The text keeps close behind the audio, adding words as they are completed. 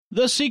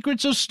The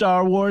Secrets of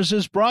Star Wars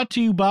is brought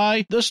to you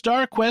by the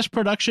Star Quest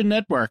Production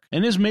Network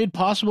and is made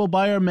possible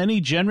by our many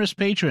generous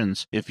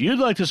patrons. If you'd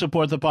like to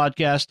support the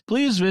podcast,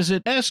 please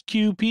visit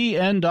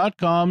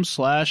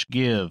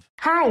sqpn.com/give.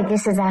 Hi,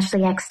 this is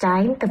Ashley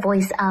Eckstein, the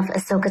voice of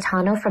Ahsoka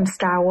Tano from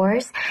Star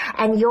Wars,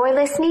 and you're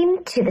listening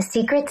to the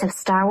Secrets of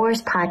Star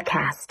Wars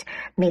podcast.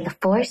 May the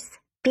Force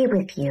be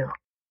with you.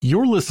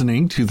 You're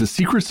listening to The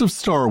Secrets of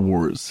Star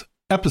Wars,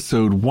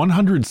 episode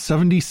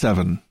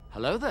 177.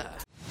 Hello there.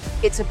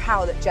 It's a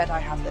power that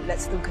Jedi have that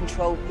lets them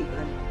control people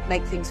and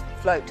make things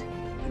float.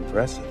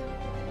 Impressive.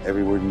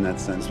 Every word in that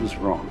sentence was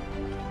wrong.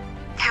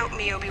 Help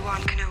me,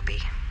 Obi-Wan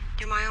Kenobi.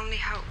 You're my only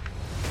hope.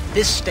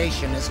 This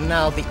station is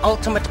now the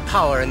ultimate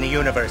power in the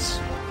universe.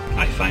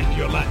 I find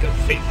your lack of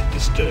faith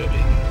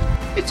disturbing.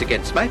 It's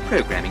against my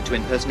programming to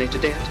impersonate a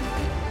deity.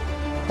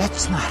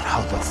 That's not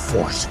how the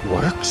Force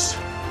works.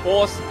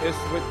 Force is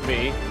with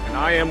me, and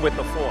I am with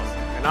the Force,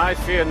 and I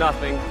fear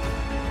nothing.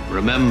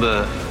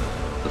 Remember,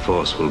 the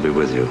Force will be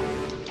with you,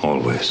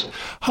 always.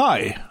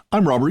 Hi,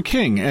 I'm Robert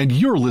King, and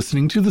you're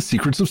listening to The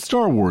Secrets of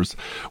Star Wars,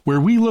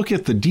 where we look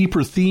at the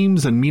deeper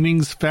themes and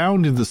meanings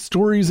found in the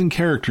stories and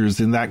characters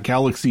in that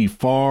galaxy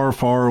far,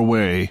 far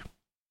away.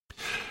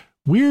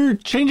 We're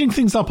changing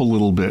things up a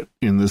little bit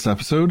in this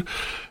episode.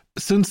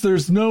 Since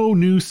there's no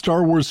new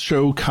Star Wars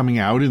show coming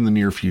out in the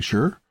near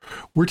future,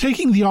 we're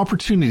taking the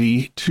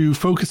opportunity to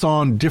focus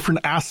on different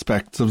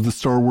aspects of the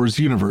Star Wars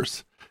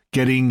universe,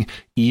 getting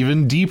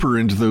even deeper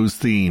into those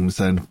themes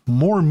and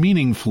more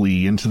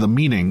meaningfully into the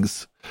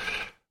meanings.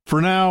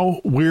 For now,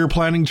 we're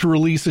planning to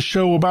release a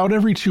show about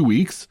every 2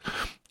 weeks,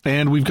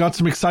 and we've got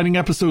some exciting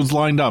episodes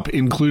lined up,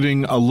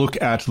 including a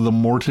look at the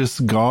Mortis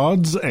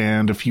gods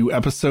and a few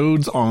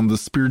episodes on the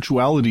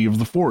spirituality of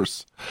the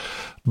Force.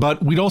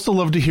 But we'd also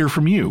love to hear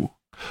from you.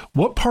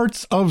 What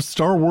parts of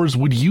Star Wars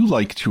would you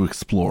like to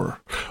explore?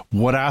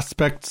 What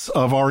aspects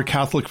of our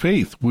Catholic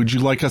faith would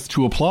you like us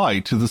to apply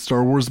to the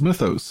Star Wars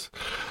mythos?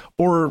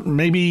 Or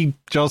maybe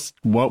just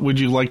what would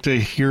you like to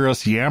hear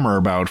us yammer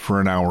about for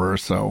an hour or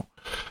so?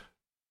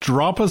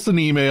 Drop us an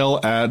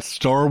email at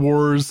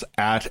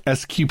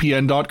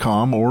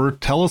starwars@sqpn.com or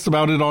tell us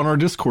about it on our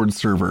Discord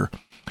server.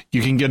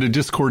 You can get a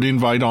Discord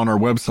invite on our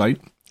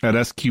website at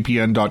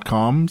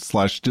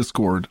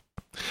sqpn.com/discord.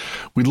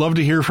 We'd love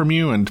to hear from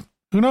you, and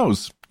who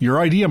knows, your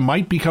idea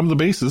might become the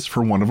basis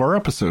for one of our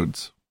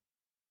episodes.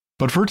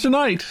 But for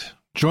tonight,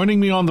 joining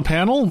me on the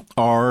panel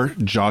are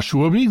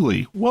Joshua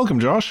Beagley. Welcome,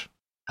 Josh.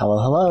 Hello,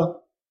 hello.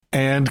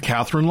 And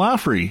Catherine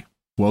Laffrey.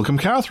 Welcome,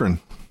 Catherine.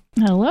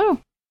 Hello.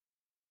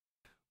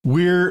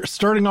 We're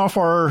starting off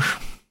our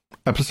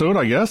episode,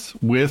 I guess,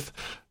 with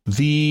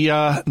the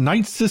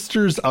Night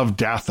Sisters of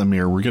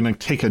Dathomir. We're going to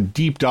take a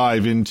deep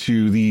dive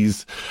into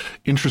these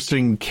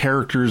interesting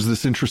characters,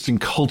 this interesting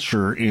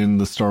culture in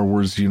the Star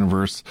Wars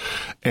universe.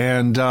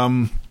 And,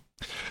 well,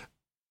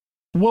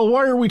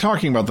 why are we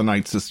talking about the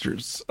Night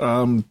Sisters?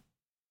 To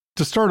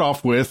start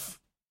off with,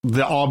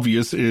 the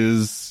obvious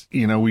is,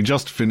 we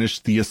just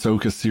finished the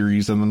Ahsoka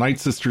series, and the Night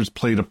Sisters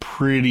played a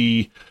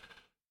pretty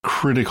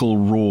critical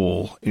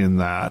role in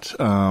that.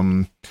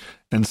 And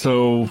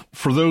so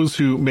for those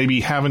who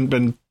maybe haven't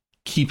been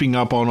keeping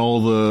up on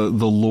all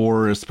the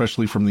lore,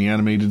 especially from the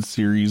animated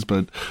series,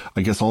 but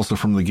I guess also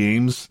from the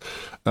games,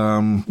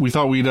 we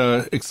thought we'd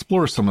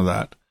explore some of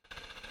that.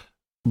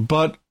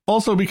 But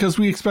also because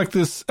we expect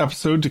this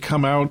episode to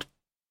come out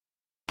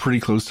pretty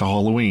close to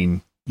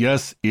Halloween.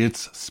 Yes,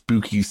 it's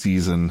spooky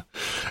season.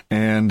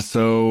 And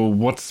so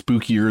what's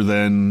spookier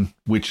than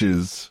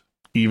witches,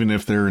 even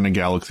if they're in a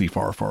galaxy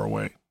far, far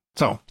away?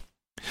 So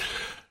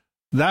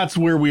that's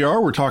where we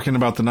are. We're talking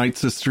about the Night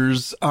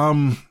Sisters.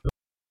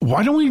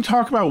 Why don't we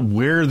talk about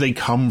where they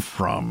come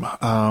from?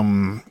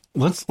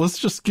 Let's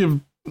just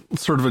give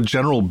sort of a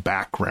general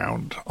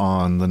background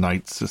on the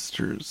Night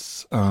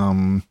Sisters.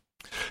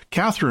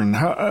 Catherine,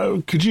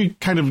 could you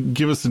kind of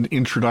give us an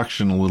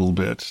introduction a little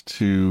bit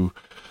to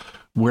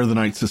where the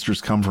Night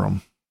Sisters come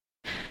from?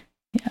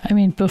 Yeah, I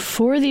mean,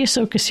 before the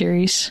Ahsoka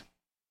series,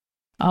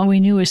 all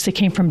we knew is they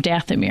came from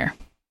Dathomir.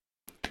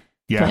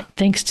 Yeah. But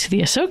thanks to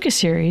the Ahsoka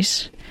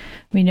series,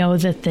 we know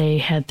that they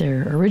had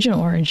their original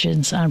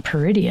origins on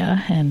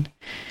Peridia and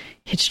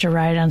hitched a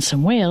ride on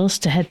some whales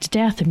to head to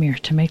Dathomir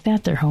to make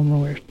that their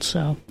homeworld.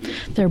 So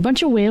they're a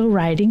bunch of whale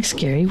riding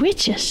scary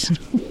witches.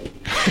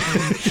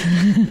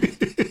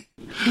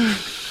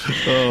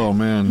 Oh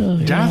man. Oh,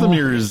 yeah.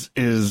 Dathomir is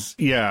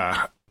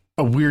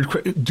a weird.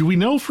 Do we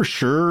know for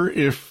sure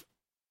if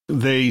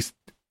they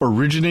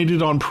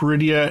originated on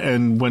Peridia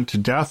and went to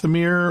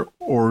Dathomir,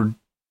 or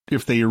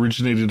if they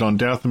originated on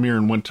Dathomir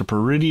and went to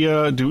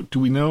Peridia? Do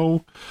we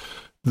know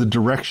the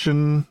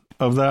direction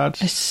of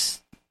that? I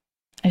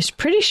was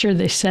pretty sure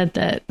they said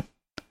that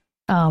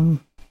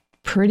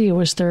Peridia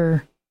was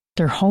their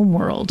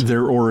homeworld.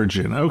 Their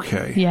origin,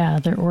 okay. Yeah,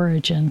 their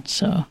origin.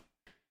 So,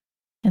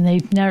 and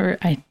I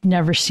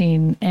never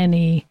seen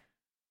any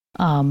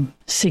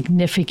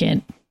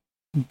significant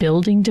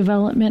building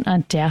development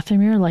on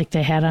Dathomir like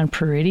they had on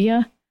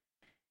Peridia.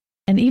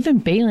 And even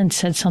Baylan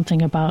said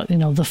something about,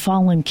 the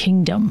fallen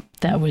kingdom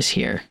that was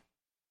here.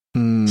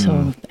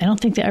 So I don't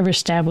think they ever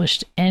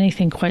established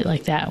anything quite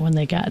like that when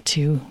they got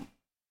to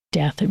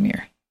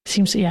Dathomir.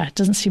 It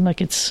doesn't seem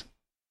like it's,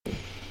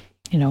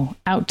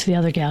 out to the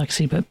other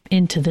galaxy, but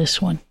into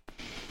this one.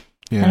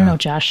 Yeah. I don't know,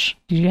 Josh.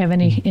 Do you have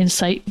any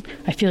insight?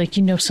 I feel like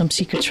you know some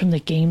secrets from the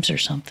games or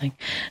something.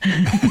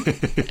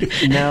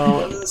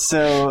 No.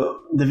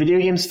 So the video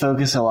games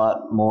focus a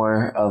lot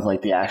more of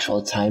like the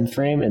actual time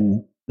frame,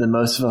 and the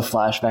most of a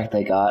flashback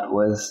they got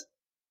was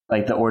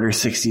like the Order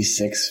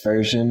 66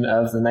 version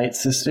of the Night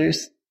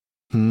Sisters.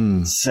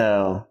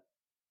 So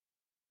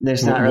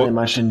there's not really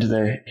much into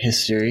their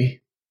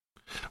history.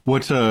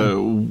 What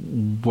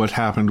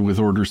happened with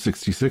Order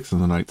 66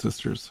 and the Night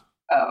Sisters?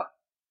 Oh.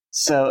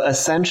 So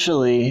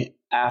essentially,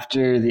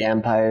 after the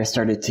Empire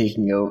started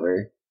taking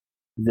over,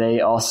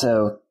 they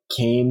also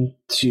came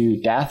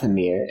to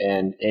Dathomir,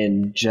 and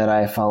in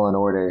Jedi Fallen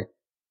Order,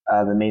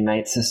 the main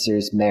Night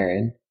Sisters,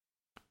 Merrin,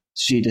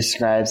 she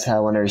describes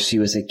how whenever she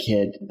was a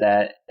kid,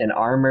 that an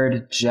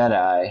armored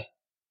Jedi,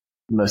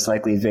 most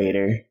likely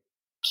Vader,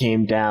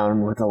 came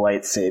down with a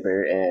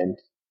lightsaber and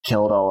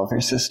killed all of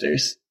her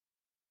sisters.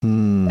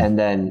 And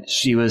then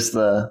she was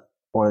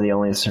one of the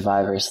only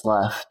survivors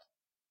left.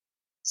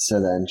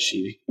 So then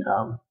she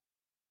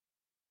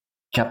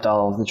kept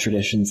all of the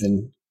traditions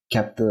and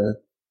kept the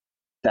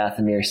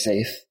Dathomir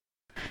safe.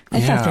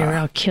 I thought they were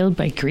all killed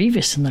by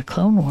Grievous in the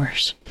Clone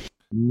Wars.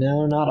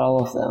 No, not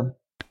all of them.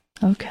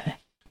 Okay.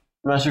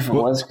 I'm not sure if it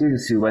was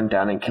Grievous who went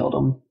down and killed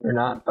him or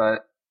not,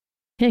 but...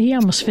 Yeah, he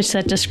almost fits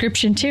that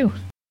description too.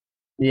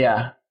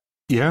 Yeah.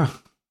 Yeah.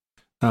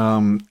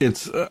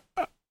 It's...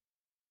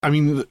 I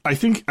mean, I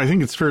think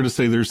it's fair to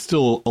say there's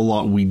still a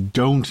lot we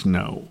don't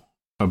know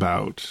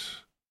about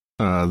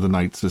the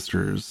Night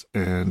Sisters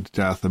and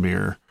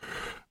Dathomir.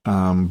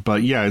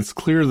 But yeah, it's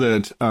clear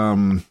that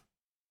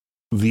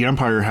the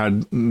Empire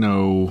had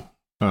no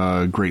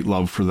great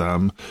love for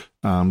them,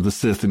 the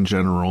Sith in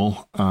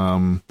general,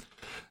 and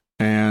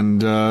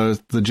the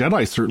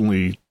Jedi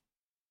certainly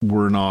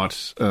were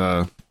not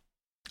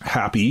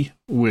happy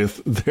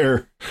with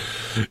their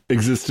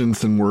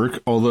existence and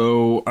work.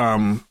 Although,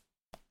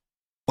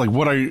 like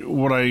what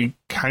I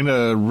kind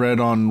of read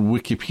on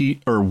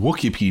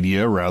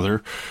Wikipedia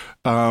rather.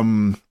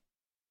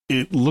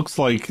 It looks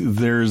like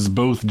there's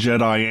both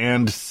Jedi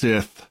and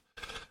Sith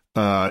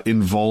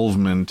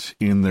involvement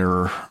in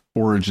their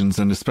origins,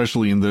 and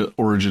especially in the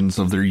origins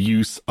of their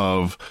use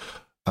of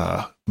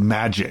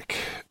magic.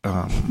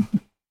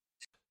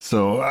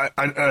 So I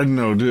don't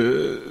know.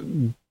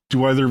 Do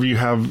either of you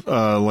have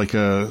like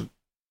a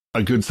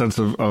good sense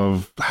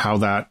of how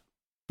that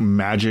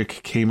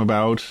magic came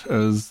about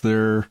as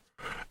their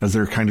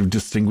kind of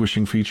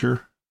distinguishing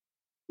feature?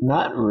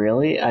 Not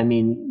really. I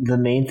mean, the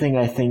main thing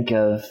I think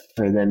of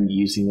for them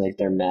using like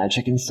their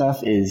magic and stuff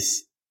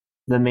is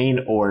the main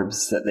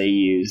orbs that they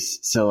use.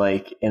 So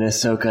like in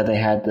Ahsoka, they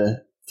had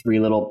the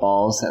 3 little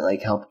balls that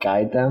like help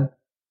guide them.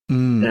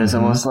 And it was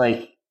almost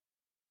like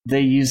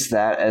they used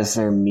that as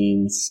their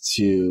means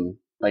to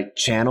like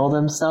channel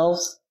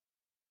themselves,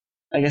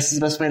 I guess is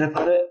the best way to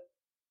put it.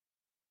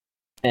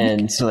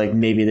 And so like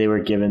maybe they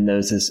were given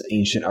those as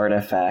ancient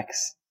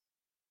artifacts,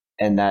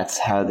 and that's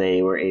how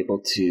they were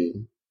able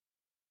to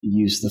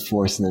use the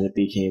Force, and then it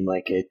became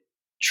like a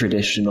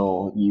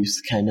traditional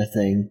use kind of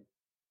thing.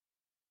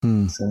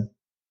 So.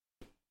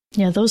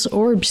 Yeah, those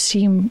orbs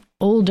seem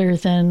older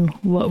than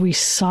what we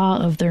saw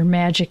of their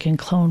magic in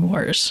Clone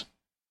Wars.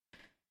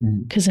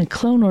 Because in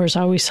Clone Wars,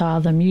 all we saw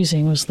them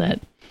using was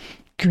that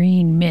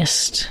green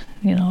mist,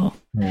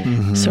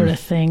 sort of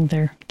thing,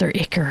 their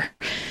ichor.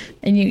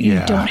 And you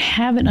don't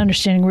have an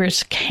understanding where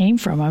it came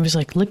from. I was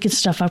like looking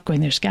stuff up going,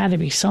 there's got to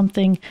be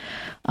something.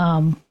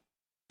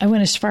 I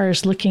went as far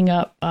as looking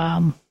up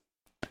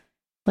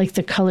like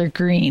the color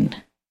green,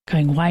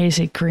 going, why is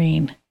it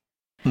green?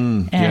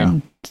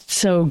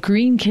 So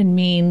green can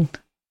mean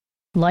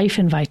life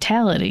and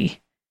vitality,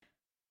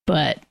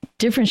 but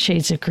different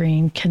shades of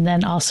green can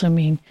then also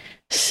mean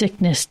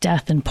sickness,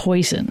 death, and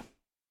poison.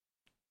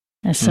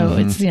 And so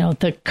it's,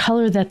 the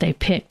color that they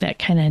pick, that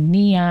kind of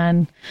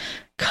neon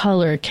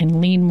color,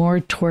 can lean more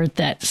toward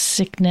that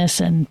sickness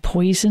and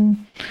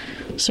poison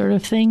sort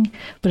of thing.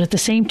 But at the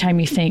same time,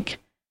 you think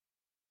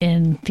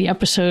in the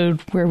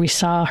episode where we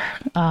saw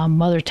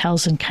Mother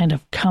Talzin kind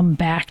of come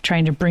back,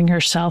 trying to bring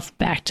herself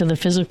back to the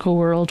physical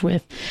world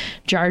with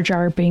Jar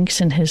Jar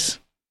Binks and his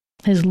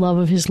love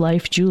of his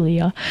life,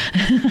 Julia.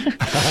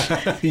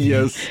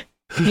 Yes.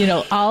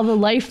 All the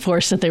life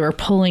force that they were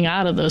pulling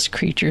out of those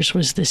creatures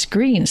was this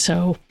green.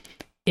 So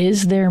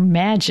is their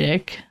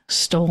magic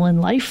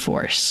stolen life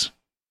force?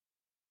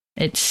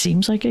 It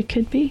seems like it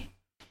could be.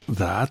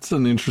 That's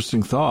an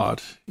interesting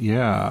thought.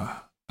 Yeah.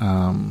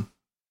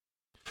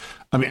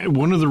 I mean,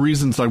 one of the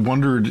reasons I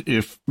wondered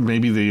if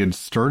maybe they had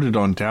started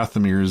on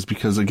Dathomir is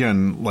because,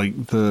 again,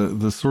 like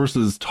the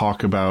sources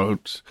talk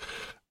about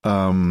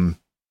the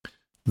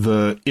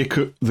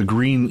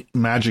green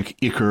magic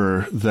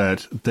ichor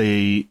that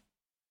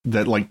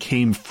like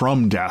came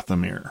from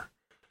Dathomir.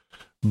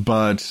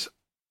 But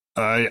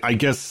I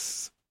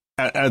guess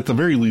at the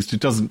very least, it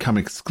doesn't come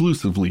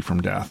exclusively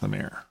from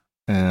Dathomir.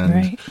 And,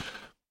 right.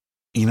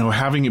 you know,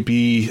 having it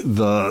be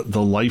the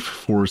life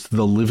force,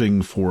 the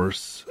living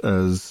force,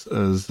 as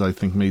I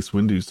think Mace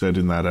Windu said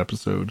in that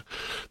episode.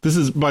 This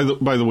is, by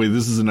the way,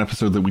 this is an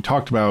episode that we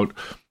talked about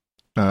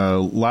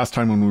last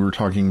time when we were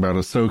talking about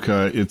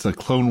Ahsoka. It's a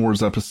Clone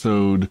Wars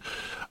episode.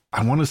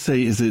 I want to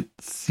say, is it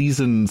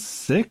season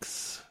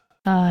 6?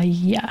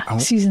 Yeah,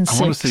 season 6.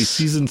 I want to say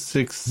season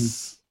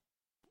 6.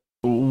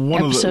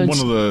 Episodes one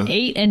of the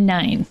 8 and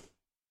 9.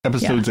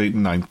 Episodes 8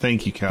 and 9.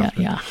 Thank you,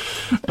 Catherine. Yeah.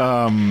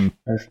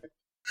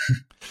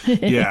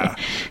 Yeah.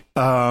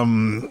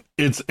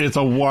 It's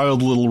a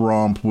wild little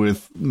romp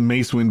with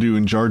Mace Windu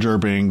and Jar Jar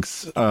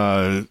Binks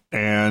and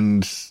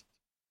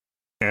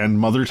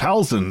Mother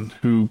Talzin,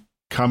 who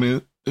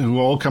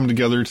all come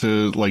together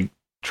to like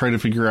try to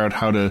figure out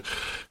how to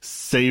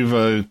save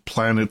a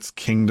planet's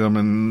kingdom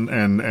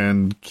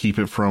and keep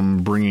it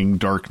from bringing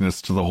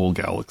darkness to the whole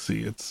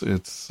galaxy. It's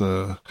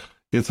a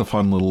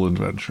fun little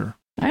adventure.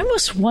 I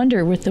almost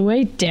wonder, with the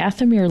way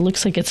Dathomir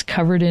looks like it's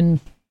covered in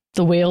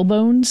the whale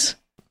bones,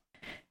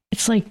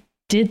 it's like,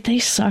 did they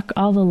suck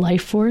all the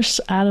life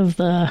force out of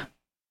the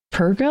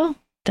Purrgil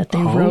that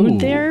they rode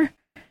there?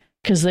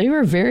 Because they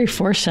were very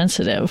force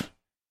sensitive.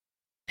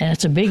 And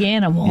it's a big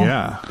animal.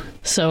 Yeah.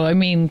 So, I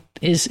mean,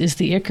 is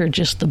the Ichor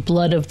just the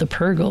blood of the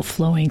Purrgil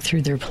flowing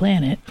through their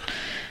planet?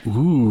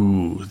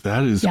 Ooh,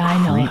 that is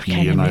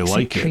creepy, and I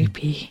like it.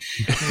 Creepy.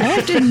 I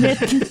have to admit,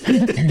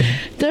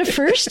 the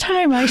first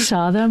time I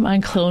saw them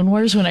on Clone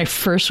Wars, when I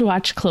first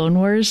watched Clone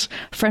Wars,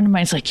 a friend of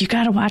mine's like, "You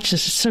got to watch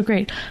this. It's so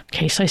great."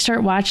 Okay, so I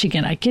start watching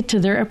it. I get to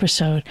their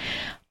episode.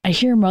 I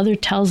hear Mother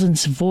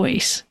Talzin's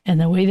voice and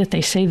the way that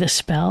they say the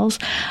spells.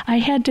 I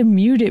had to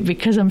mute it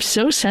because I'm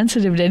so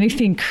sensitive to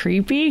anything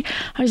creepy.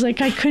 I was like,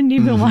 I couldn't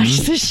even watch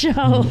the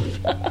show.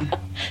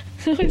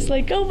 I was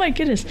like, oh my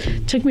goodness.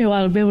 It took me a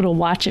while to be able to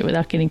watch it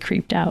without getting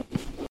creeped out.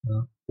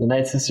 The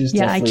Night Sisters.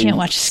 Yeah, I can't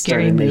watch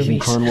scary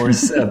movies. Clone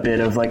Wars a bit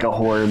of like a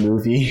horror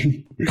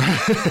movie,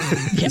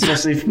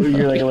 especially if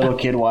you're like a little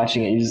kid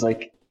watching it. You're just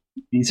like,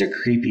 these are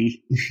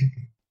creepy.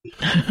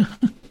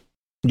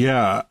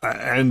 Yeah,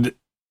 and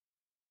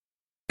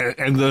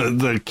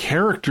the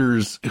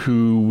characters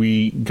who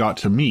we got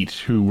to meet,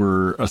 who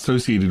were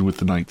associated with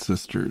the Night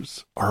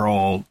Sisters, are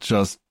all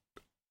just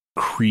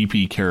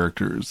creepy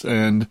characters.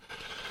 And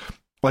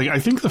like, I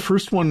think the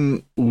first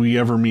one we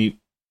ever meet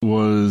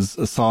was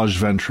Asajj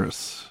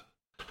Ventress.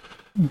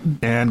 Mm-hmm.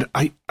 And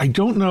I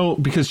don't know,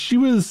 because she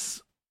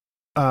was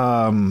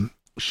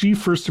she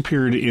first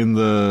appeared in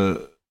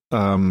the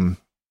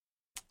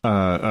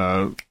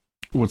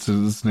what's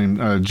his name,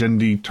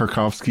 Genndy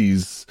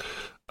Tartakovsky's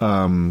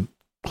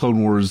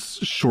Clone Wars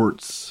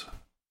short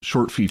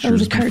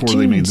features, before cartoons.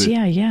 They made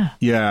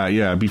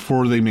the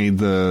before they made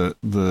the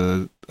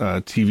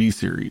TV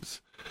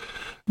series.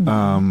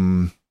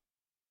 Mm-hmm.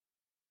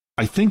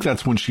 I think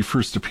that's when she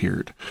first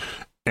appeared,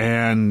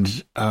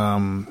 and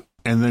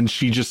then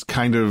she just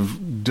kind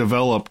of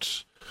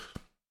developed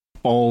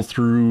all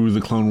through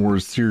the Clone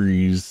Wars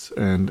series,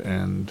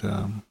 and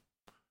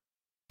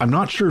I'm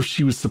not sure if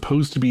she was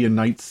supposed to be a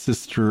Night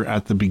Sister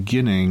at the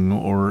beginning,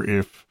 or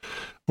if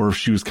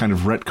she was kind of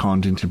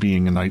retconned into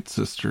being a Night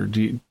Sister.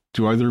 Do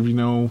either of you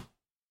know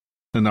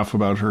enough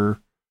about her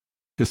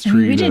history? I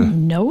mean, we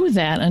didn't know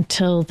that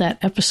until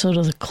that episode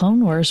of the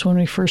Clone Wars when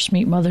we first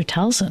meet Mother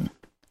Talzin,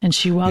 and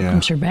she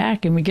welcomes her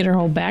back, and we get her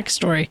whole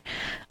backstory.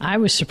 I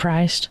was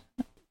surprised.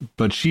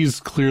 But she's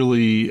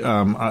clearly,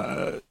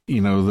 the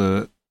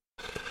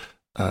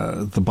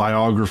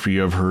biography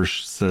of her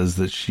says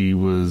that she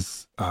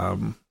was,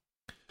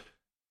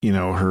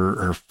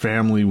 her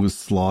family was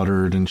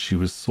slaughtered, and she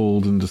was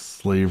sold into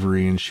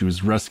slavery, and she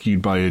was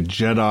rescued by a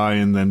Jedi,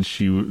 and then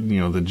she,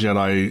 the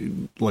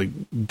Jedi like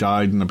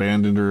died and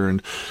abandoned her,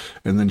 and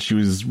then she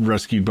was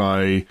rescued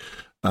by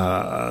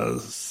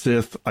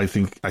Sith, I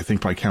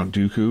think by Count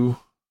Dooku.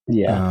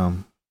 Yeah.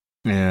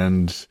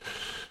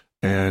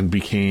 And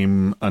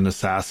became an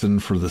assassin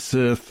for the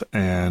Sith,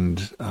 and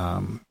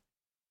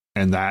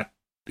that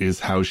is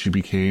how she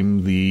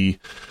became the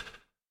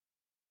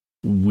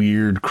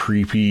weird,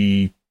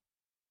 creepy,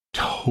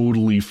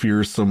 totally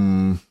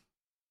fearsome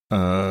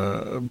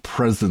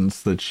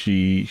presence that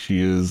she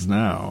is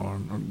now,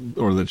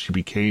 or that she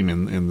became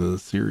in the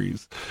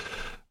series.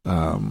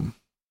 And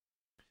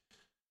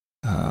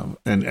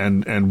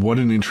what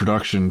an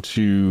introduction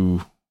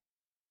to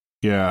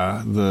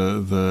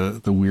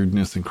the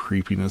weirdness and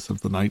creepiness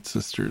of the Night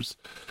Sisters.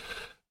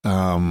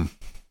 Mother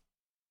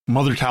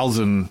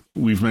Talzin,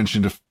 we've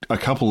mentioned a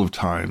couple of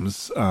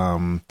times,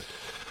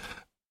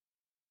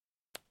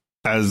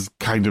 as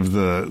kind of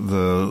the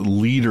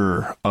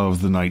leader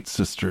of the Night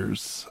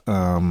Sisters.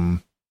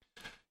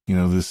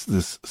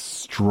 This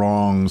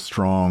strong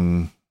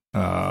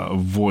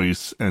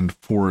voice and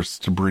force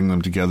to bring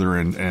them together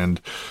and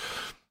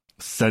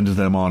send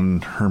them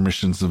on her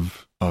missions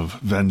of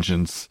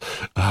vengeance.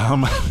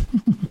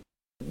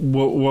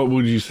 What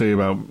would you say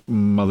about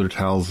Mother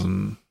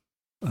Talzin,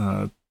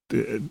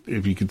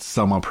 if you could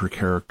sum up her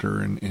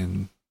character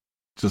in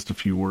just a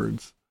few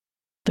words?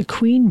 The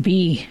Queen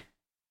Bee.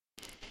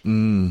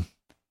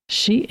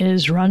 She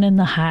is running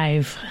the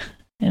hive.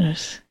 And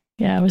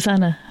I was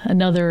on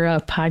another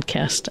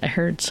podcast. I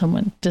heard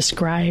someone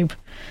describe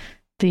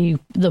the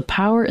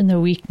power and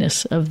the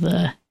weakness of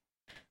the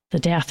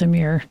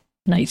Dathomir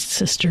Night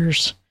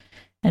Sisters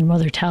and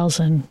Mother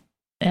Talzin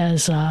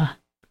as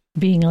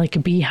being like a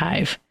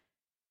beehive.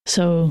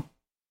 So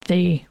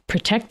they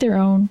protect their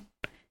own,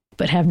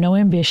 but have no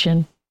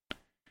ambition.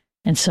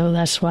 And so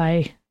that's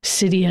why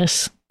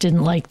Sidious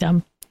didn't like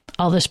them.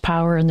 All this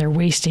power and they're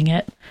wasting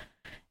it.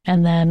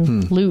 And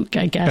then Luke,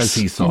 I guess. As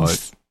he saw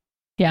it.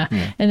 Yeah.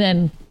 And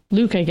then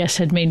Luke, I guess,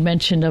 had made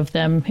mention of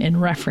them in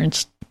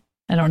reference.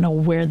 I don't know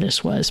where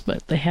this was,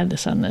 but they had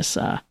this on this,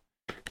 I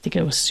think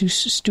it was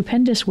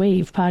Stupendous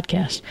Wave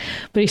podcast.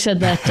 But he said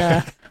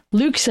that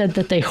Luke said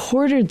that they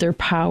hoarded their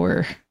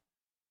power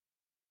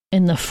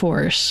in the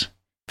Force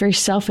very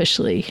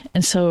selfishly.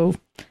 And so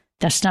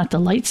that's not the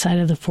light side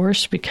of the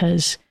Force,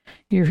 because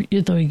the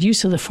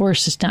use of the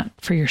Force is not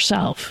for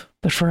yourself,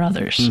 but for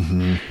others.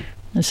 Mm-hmm.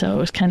 And so it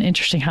was kind of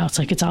interesting how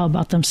it's all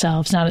about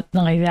themselves. Not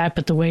only that,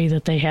 but the way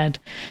that they had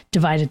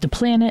divided the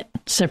planet,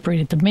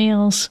 separated the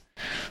males.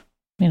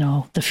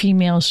 The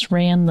females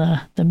ran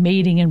the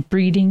mating and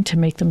breeding to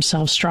make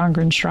themselves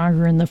stronger and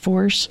stronger in the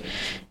Force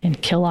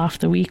and kill off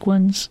the weak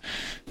ones.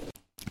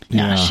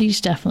 Yeah, she's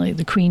definitely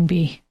the queen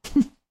bee.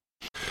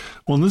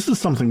 Well, and this is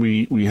something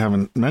we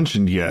haven't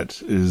mentioned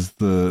yet, is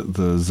the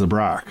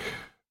Zabrak,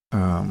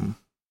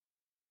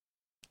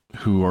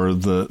 who are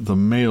the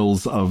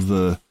males of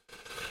the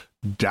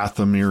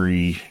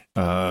Dathomiri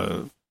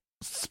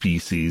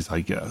species, I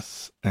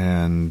guess.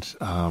 And,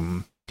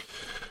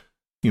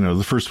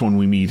 the first one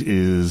we meet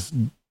is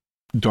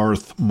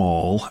Darth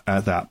Maul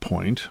at that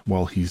point,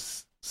 while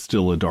he's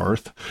still a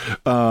Darth.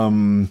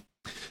 And,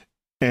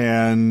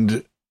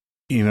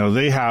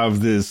 they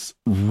have this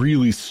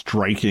really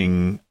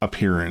striking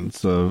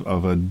appearance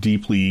of a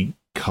deeply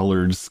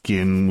colored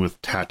skin with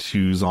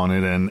tattoos on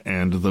it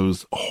and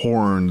those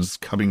horns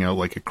coming out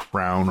like a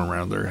crown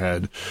around their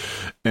head.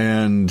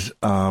 And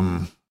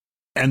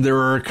there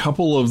are a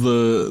couple of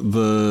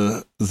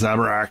the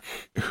Zabrak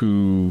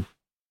who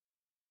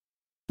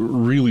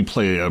really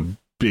play a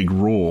big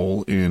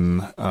role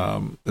in,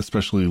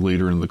 especially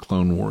later in the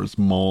Clone Wars,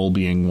 Maul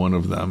being one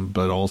of them,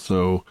 but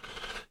also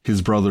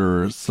his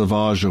brother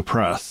Savage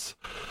Opress,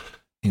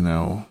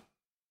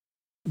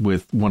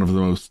 with one of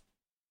the most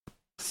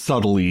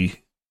subtly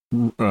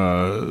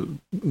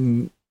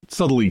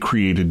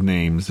created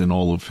names in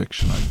all of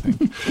fiction, I think.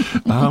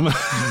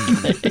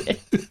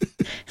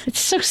 It's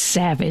so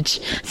savage.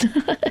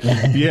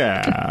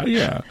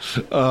 Yeah.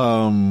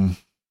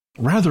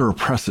 Rather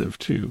oppressive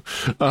too.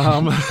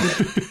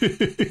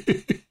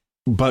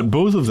 But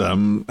both of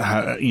them,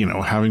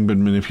 having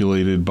been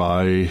manipulated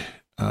by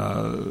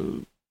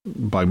Mother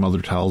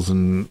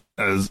Talzin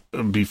as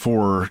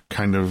before,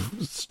 kind of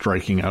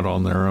striking out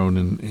on their own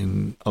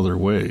in other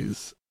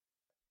ways.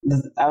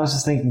 I was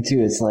just thinking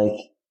too, it's like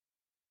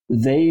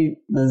the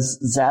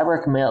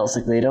Zabrak males,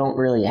 like they don't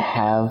really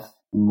have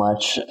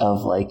much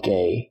of like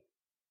a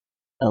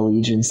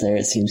allegiance there,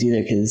 it seems,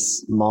 either,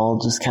 because Maul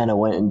just kind of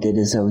went and did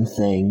his own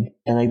thing,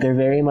 and like they're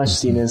very much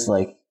seen as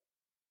like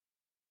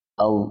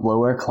a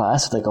lower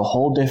class, like a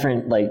whole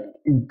different like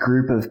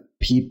group of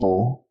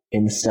people,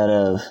 instead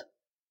of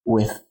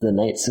with the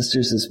Night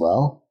Sisters as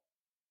well.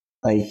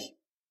 Like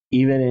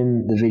even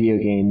in the video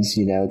games,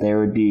 there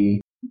would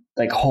be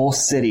like whole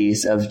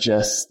cities of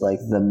just like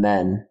the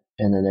men,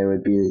 and then there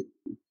would be,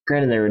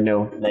 granted there were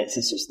no Night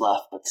Sisters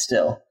left, but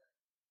still,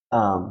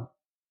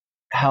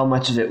 how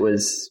much of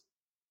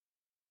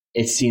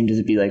it seemed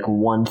to be like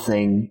one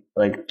thing,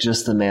 like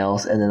just the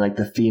males, and then like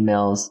the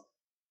females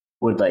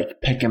would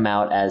like pick them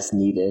out as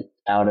needed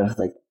out of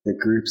like the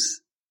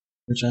groups,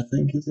 which I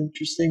think is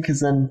interesting,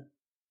 because then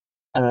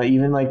I don't know,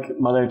 even like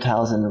Mother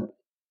Talzin,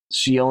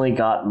 she only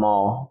got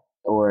Maul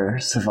or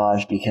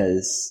Savage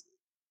because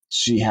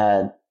she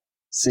had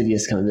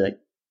Sidious come and be like,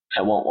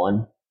 I want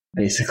one,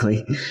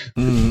 basically.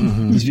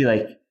 Mm-hmm. Just be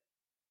like,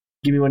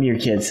 give me one of your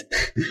kids.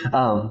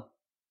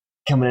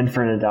 Coming in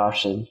for an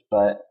adoption.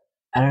 But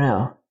I don't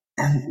know.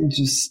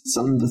 Just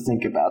something to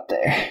think about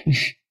there.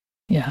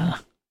 Yeah.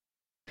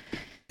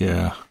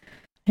 Yeah.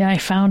 Yeah, I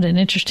found an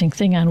interesting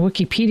thing on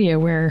Wikipedia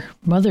where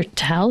Mother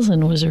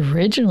Talzin was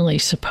originally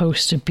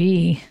supposed to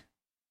be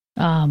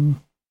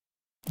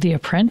the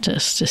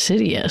apprentice to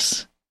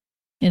Sidious.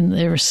 And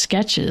there were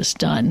sketches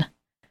done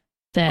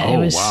that it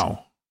was.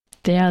 Wow.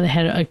 Yeah, they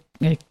had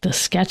the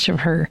sketch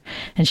of her,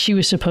 and she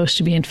was supposed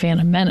to be in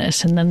Phantom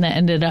Menace, and then that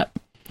ended up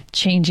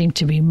changing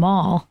to be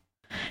Maul.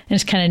 And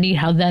it's kind of neat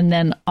how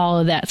then all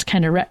of that's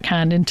kind of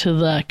retconned into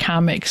the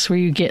comics, where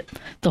you get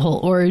the whole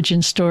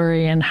origin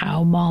story and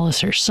how Maul is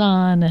her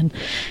son, and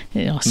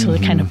so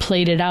they kind of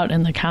played it out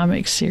in the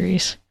comics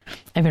series.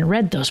 I haven't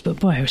read those,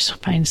 but boy, I was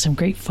finding some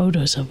great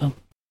photos of them.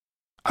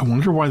 I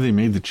wonder why they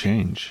made the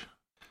change.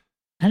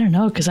 I don't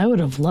know, because I would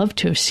have loved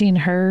to have seen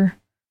her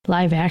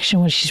live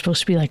action when she's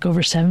supposed to be like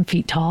over 7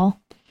 feet tall.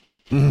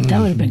 That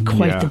would have been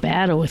quite the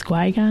battle with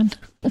Qui-Gon.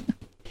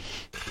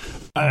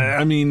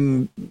 I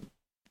mean,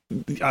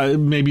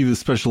 maybe the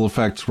special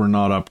effects were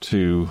not up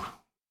to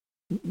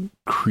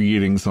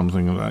creating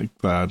something like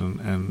that,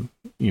 and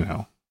you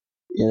know.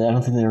 Yeah, I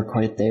don't think they were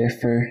quite there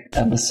for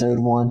episode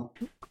 1.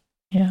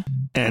 Yeah.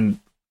 And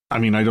I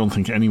mean, I don't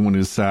think anyone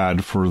is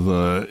sad for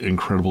the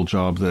incredible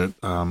job that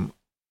oh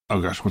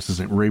gosh, what's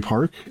his name? Ray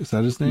Park? Is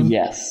that his name?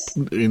 Yes.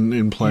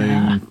 In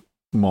playing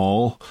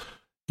Maul.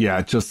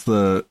 Yeah, just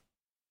the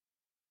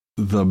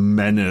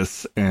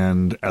menace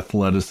and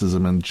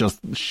athleticism and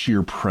just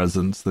sheer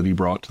presence that he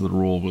brought to the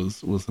role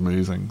was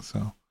amazing.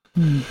 So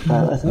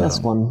I think that's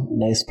one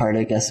nice part,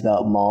 I guess,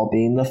 about Maul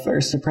being the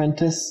first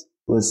apprentice,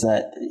 was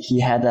that he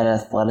had that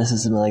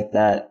athleticism, like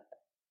that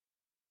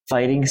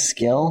fighting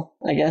skill,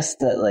 I guess,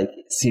 that like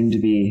seemed to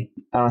be,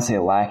 I don't want to say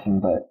lacking,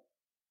 but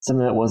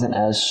something that wasn't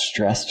as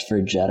stressed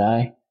for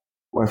Jedi.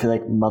 Where I feel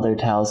like Mother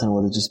Talzin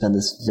would have just been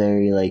this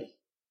very like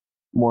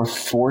more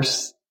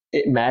force,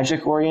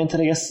 magic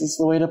oriented, I guess is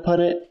the way to put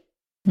it.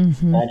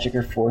 Mm-hmm. Magic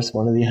or force,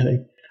 one or the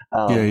other.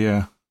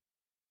 Yeah.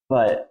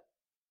 But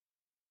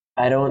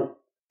I don't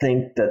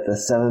think that the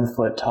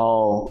 7-foot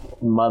tall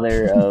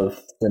mother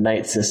of the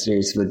Night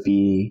Sisters would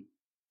be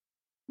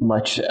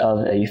much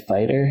of a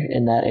fighter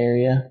in that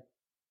area.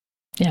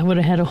 Yeah, it would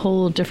have had a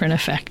whole different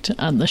effect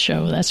on the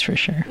show, that's for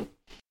sure.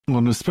 Well,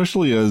 and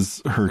especially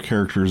as her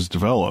character's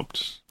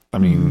developed, I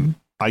mean,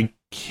 I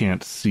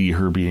can't see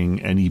her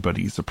being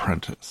anybody's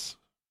apprentice,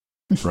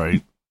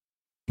 right?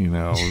 You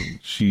know,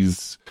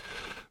 she's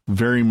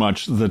very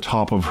much the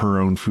top of her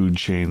own food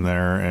chain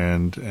there,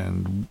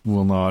 and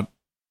will not,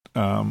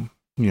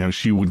 you know,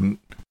 she wouldn't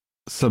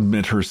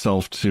submit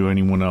herself to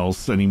anyone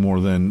else any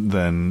more than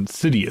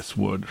Sidious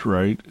would,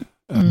 right?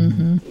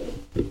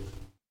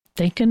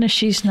 Thank goodness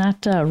she's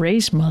not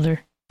Rey's mother.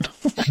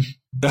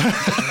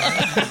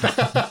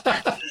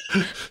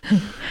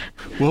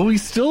 Well, we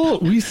still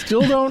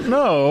don't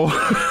know.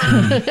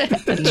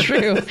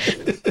 True.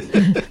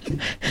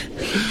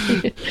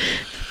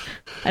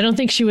 I don't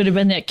think she would have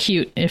been that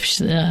cute if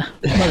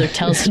Mother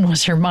Talzin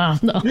was her mom,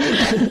 though.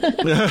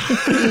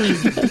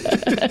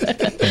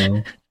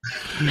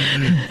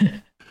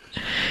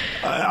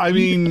 I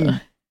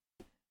mean,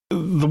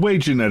 the way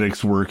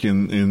genetics work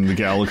in the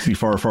galaxy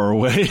far, far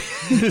away,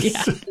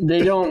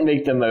 they don't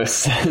make the most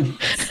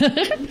sense.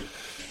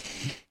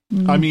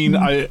 I mean,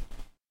 I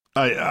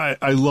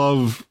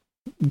love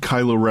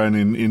Kylo Ren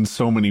in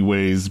so many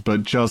ways,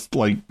 but just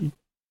like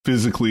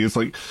physically, it's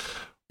like,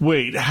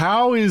 wait,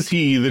 how is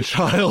he the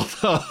child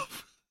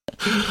of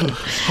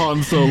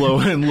Han Solo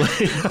and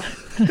Leia?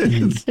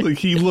 It's like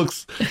he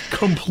looks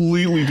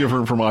completely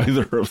different from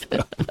either of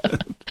them.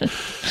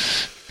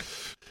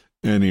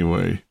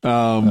 Anyway,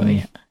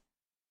 so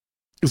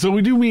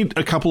we do meet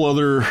a couple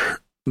other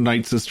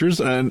Night Sisters,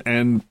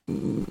 and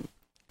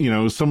you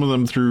know, some of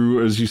them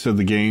through, as you said,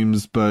 the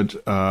games, but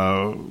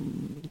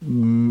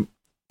you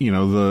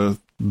know,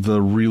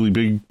 the really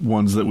big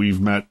ones that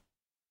we've met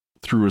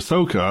through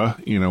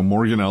Ahsoka, you know,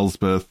 Morgan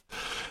Elsbeth,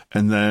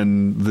 and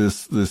then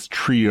this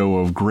trio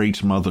of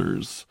great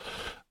mothers,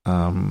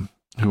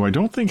 who I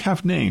don't think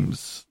have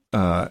names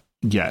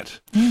yet.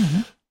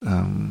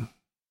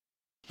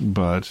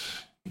 But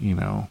you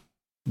know,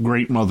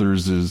 great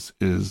mothers is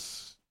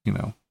you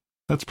know,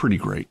 that's pretty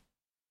great.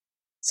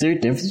 Is there a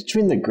difference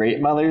between the great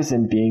mothers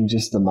and being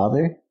just the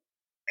mother?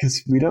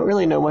 Because we don't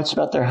really know much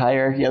about their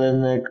hierarchy other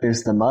than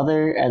there's the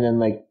mother and then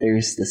like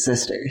there's the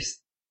sisters.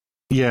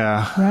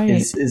 Yeah. Right.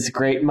 Is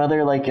great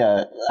mother like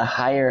a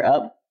higher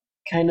up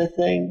kind of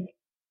thing?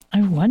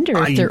 I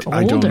wonder if they're older.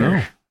 I don't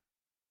know.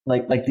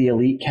 Like the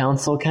elite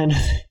council kind of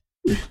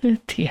thing?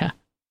 Yeah.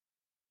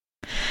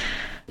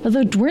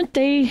 Although, weren't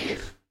they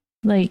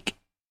like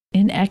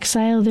in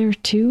exile there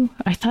too?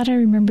 I thought I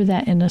remember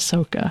that in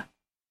Ahsoka.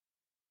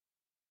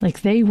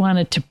 Like they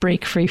wanted to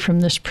break free from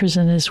this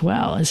prison as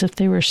well, as if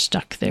they were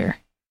stuck there.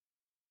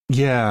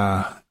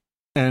 Yeah.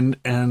 And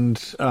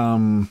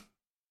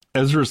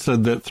Ezra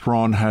said that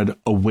Thrawn had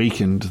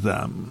awakened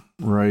them,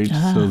 right?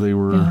 So they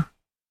were,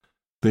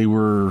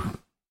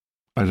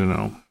 I don't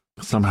know,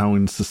 somehow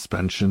in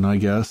suspension, I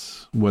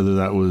guess, whether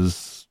that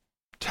was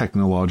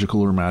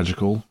technological or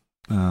magical.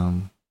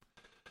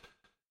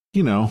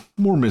 You know,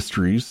 more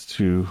mysteries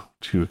to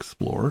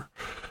explore,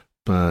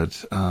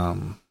 but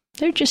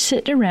they're just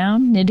sitting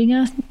around knitting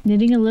a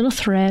little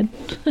thread.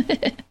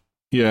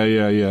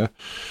 Yeah.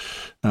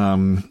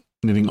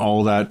 Knitting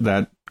all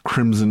that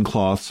crimson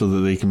cloth so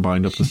that they can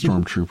bind up the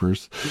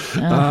stormtroopers.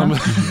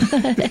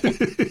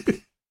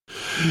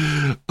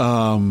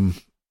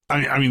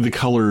 I mean, the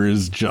color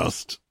is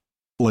just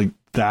like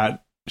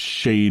that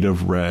shade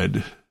of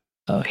red.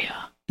 Oh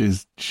yeah,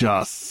 is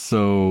just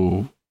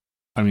so.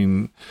 I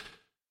mean,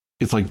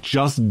 it's like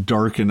just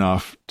dark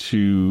enough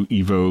to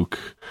evoke,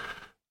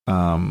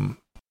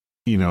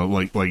 you know,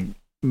 like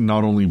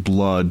not only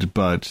blood,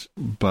 but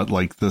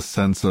like the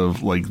sense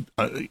of like,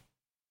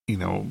 you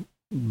know,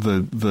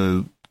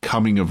 the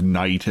coming of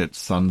night at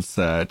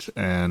sunset,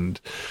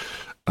 and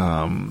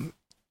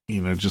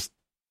you know, just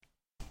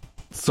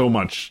so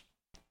much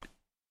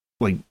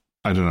like,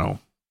 I don't know,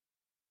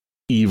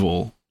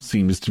 evil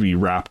seems to be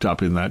wrapped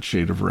up in that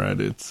shade of red.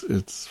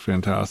 It's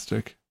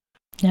fantastic.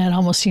 Yeah, it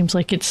almost seems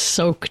like it's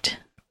soaked.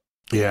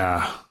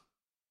 Yeah.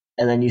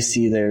 And then you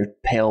see their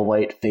pale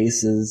white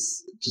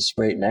faces just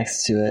right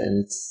next to it,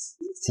 and it's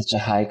such a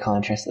high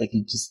contrast. Like,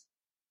 you just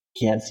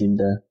can't seem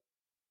to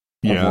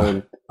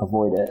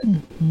avoid it.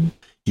 Mm-hmm.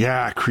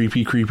 Yeah,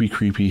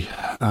 creepy.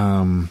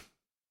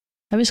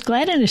 I was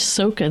glad in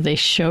Ahsoka they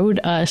showed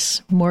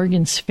us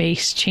Morgan's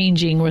face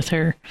changing with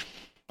her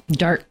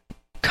dark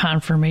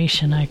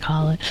confirmation, I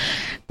call it.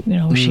 You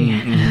know,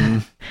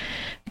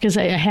 because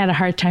I had a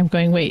hard time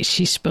going, wait,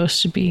 she's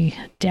supposed to be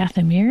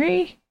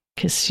Dathomiri?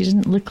 Because she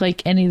didn't look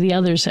like any of the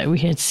others that we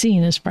had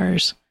seen as far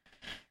as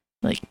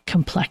like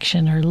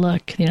complexion or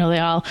look. You know, they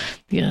all,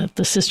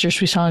 the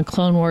sisters we saw in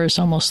Clone Wars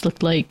almost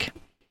looked like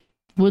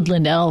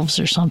woodland elves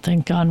or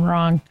something gone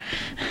wrong.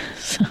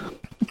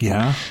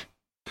 Yeah.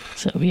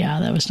 So, yeah,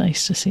 that was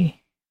nice to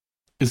see.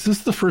 Is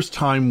this the first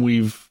time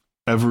we've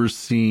ever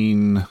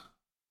seen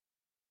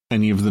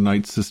any of the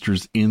Night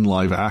Sisters in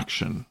live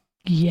action?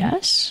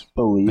 Yes.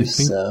 Believe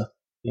so.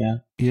 Yeah.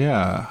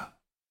 Yeah.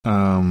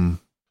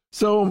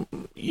 So,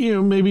 you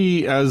know,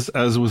 maybe as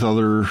with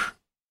other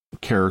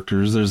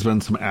characters, there's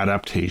been some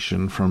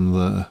adaptation from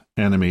the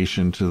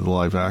animation to the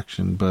live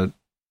action, but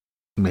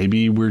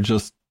maybe we're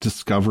just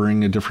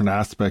discovering a different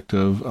aspect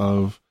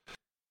of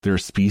their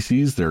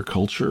species, their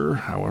culture,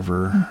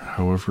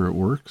 however it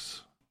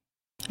works.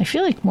 I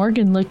feel like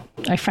Morgan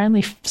looked, I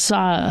finally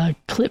saw a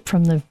clip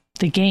from the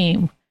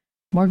game.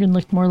 Morgan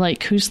looked more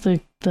like, who's the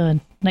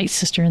Night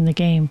Sister in the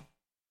game?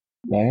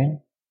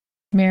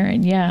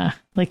 Merrin, yeah.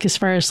 Like, as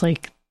far as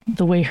like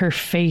the way her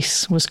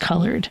face was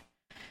colored.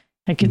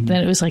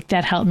 Then it was like,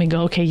 that helped me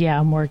go, okay,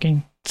 yeah,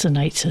 Morgan, it's a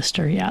Night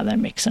Sister. Yeah, that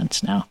makes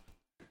sense now.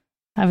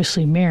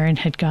 Obviously, Merrin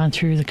had gone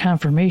through the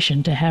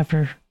confirmation to have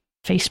her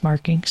face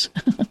markings.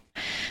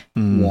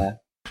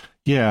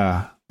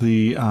 Yeah.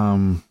 The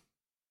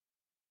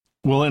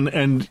well,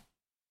 and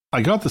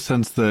I got the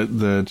sense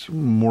that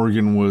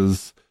Morgan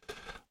was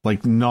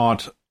like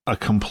not a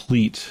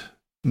complete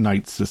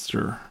Night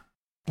Sister.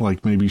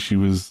 Like, maybe she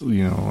was,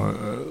 you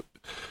know,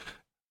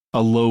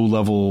 a low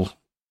level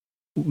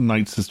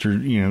Night Sister,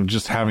 you know,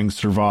 just having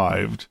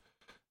survived.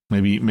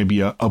 Maybe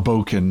a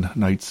Boken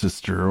Night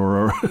Sister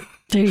or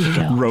there you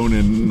go.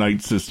 Ronin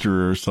Night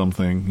Sister or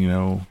something, you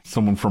know,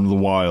 someone from the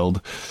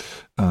wild.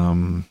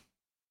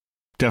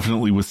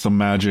 Definitely with some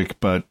magic,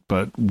 but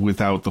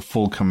without the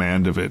full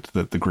command of it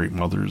that the Great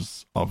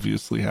Mothers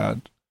obviously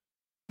had.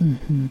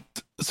 Mm-hmm.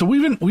 So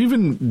we've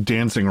been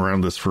dancing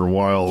around this for a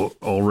while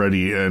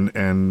already,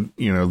 and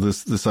you know,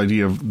 this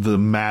idea of the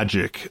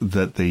magic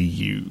that they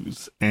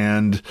use,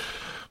 and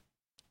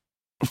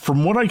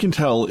from what I can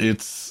tell,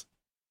 it's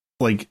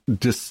like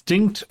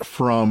distinct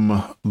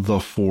from the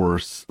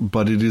Force,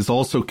 but it is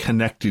also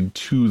connected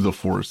to the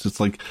Force. It's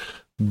like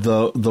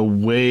the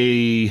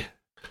way,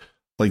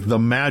 like the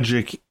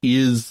magic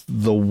is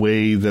the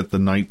way that the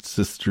Night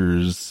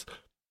Sisters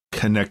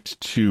connect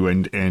to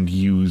and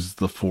use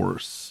the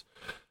Force.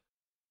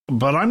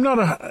 But I'm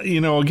not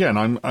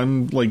again,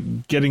 I'm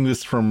like getting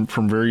this from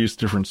various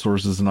different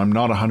sources, and I'm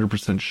not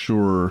 100%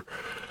 sure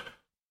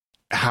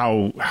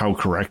how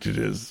correct it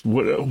is.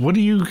 What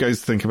do you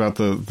guys think about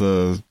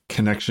the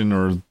connection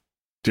or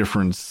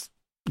difference?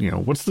 You know,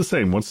 what's the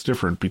same, what's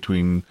different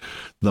between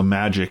the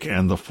magic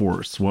and the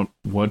Force? How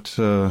would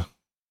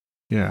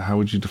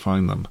you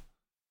define them?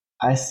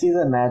 I see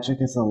that magic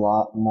is a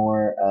lot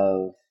more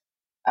of,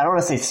 I don't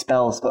want to say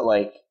spells, but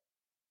like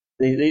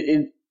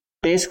it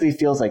basically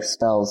feels like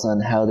spells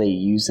on how they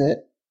use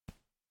it.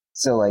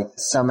 So like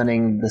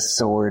summoning the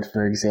sword,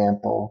 for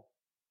example.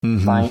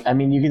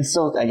 Mm-hmm. You can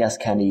still, I guess,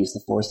 kind of use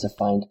the Force to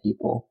find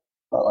people,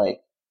 but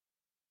like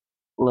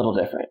a little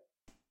different.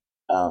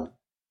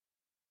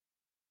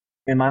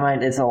 In my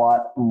mind, it's a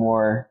lot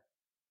more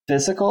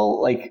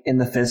physical, like in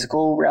the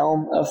physical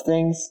realm of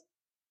things,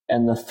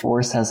 and the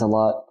Force has a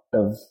lot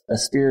of a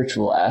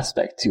spiritual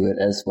aspect to it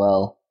as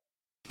well.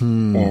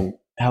 And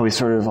how we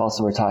sort of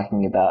also were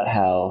talking about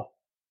how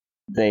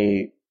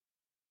they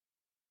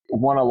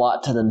want a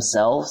lot to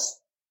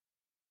themselves,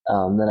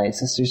 the Night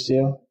Sisters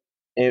do.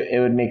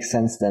 It would make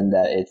sense then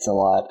that it's a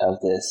lot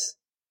of this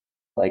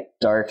like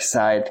dark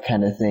side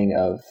kind of thing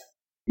of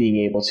being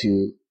able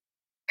to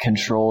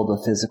control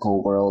the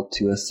physical world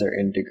to a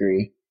certain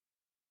degree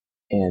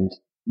and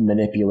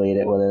manipulate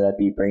it, whether that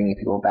be bringing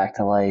people back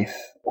to life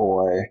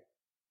or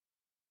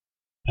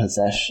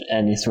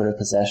any sort of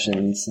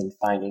possessions and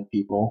finding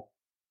people.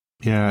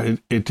 Yeah,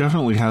 it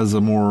definitely has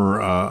a more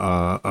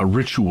a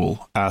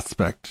ritual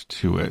aspect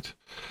to it.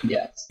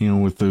 Yes, you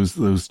know, with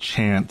those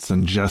chants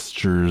and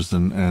gestures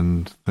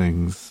and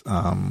things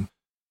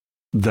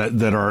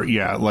that are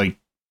like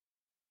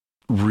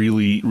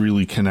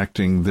really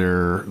connecting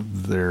their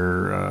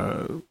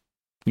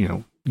you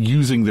know,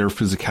 using their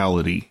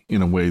physicality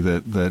in a way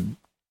that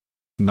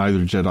neither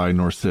Jedi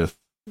nor Sith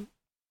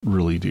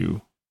really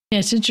do. Yeah,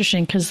 it's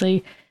interesting because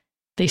they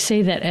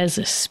say that as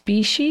a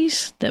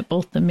species, that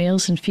both the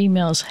males and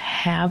females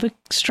have a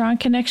strong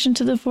connection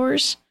to the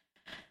Force,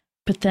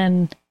 but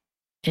then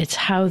It's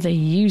how they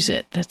use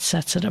it that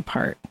sets it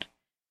apart.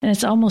 And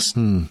it's almost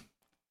an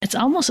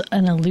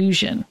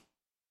illusion.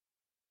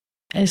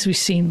 As we've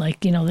seen,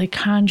 like, you know, they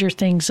conjure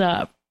things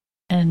up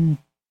and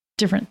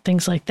different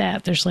things like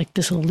that. There's like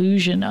this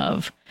illusion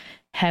of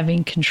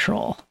having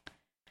control.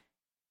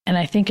 And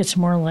I think it's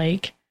more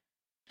like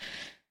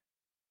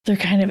they're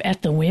kind of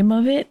at the whim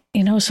of it,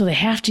 you know, so they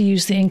have to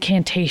use the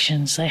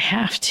incantations. They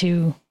have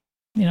to,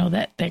 you know,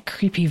 that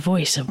creepy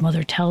voice of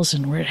Mother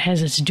Talzin where it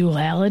has its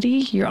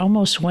duality. You're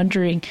almost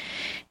wondering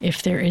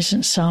if there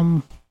isn't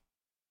some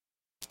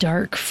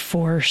dark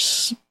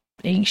force,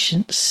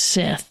 ancient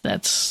Sith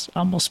that's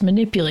almost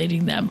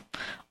manipulating them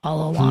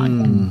all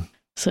along.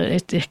 So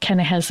it kind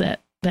of has that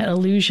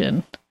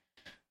illusion.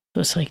 So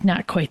it's like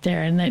not quite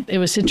there. And it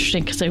was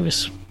interesting because I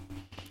was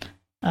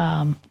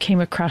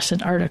came across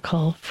an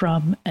article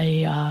from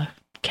a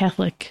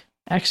Catholic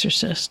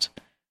exorcist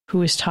who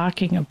was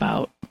talking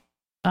about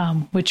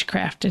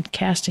witchcraft and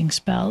casting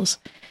spells.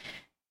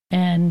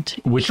 And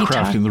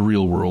witchcraft in the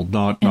real world,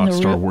 not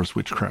Star Wars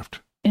witchcraft.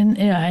 In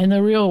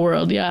the real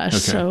world, yeah. Okay.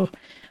 So,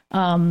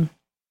 and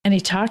he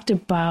talked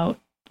about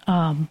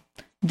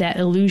that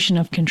illusion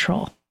of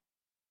control.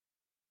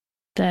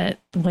 That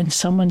when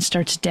someone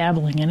starts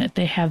dabbling in it,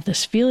 they have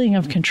this feeling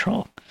of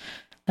control.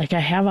 Like, I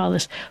have all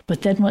this.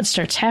 But then what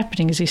starts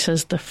happening is, he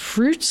says, the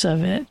fruits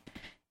of it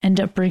end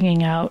up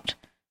bringing out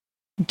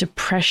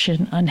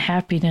depression,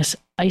 unhappiness,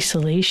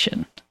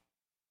 isolation.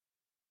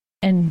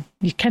 And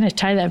you kind of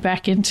tie that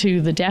back into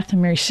the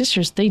Dathomiri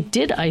sisters. They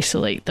did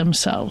isolate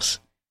themselves.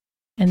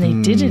 And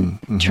they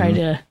didn't try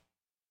to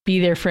be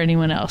there for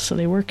anyone else. So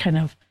they were kind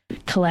of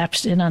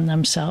collapsed in on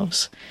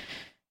themselves.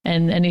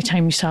 And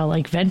anytime you saw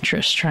like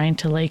Ventress trying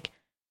to like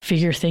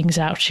figure things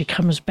out, she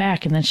comes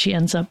back and then she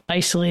ends up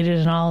isolated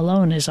and all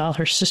alone as all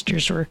her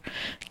sisters were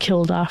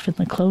killed off in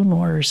the Clone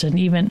Wars. And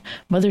even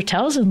Mother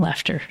Talzin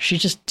left her. She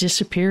just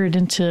disappeared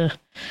into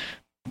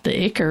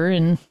the Ichor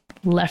and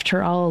left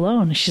her all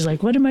alone. She's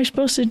like, what am I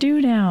supposed to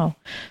do now?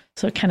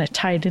 So it kind of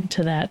tied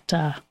into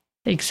that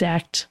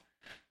exact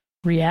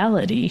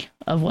reality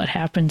of what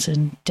happens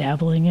in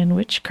dabbling in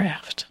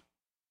witchcraft.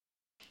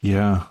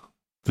 Yeah.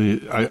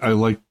 I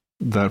like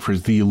that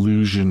phrase, the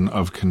illusion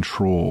of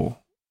control.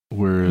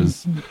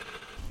 Whereas,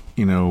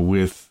 you know,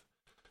 with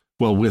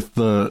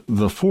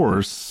the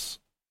Force,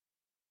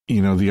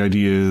 you know, the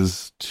idea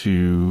is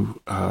to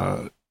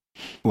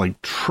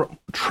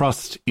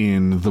trust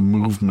in the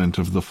movement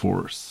of the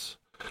Force,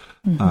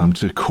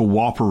 to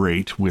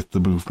cooperate with the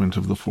movement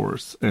of the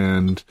Force.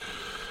 And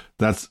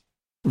that's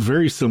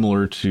very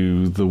similar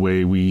to the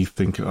way we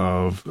think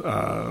of,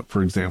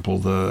 for example,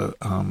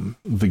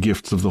 the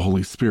gifts of the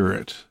Holy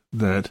Spirit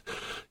that,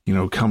 you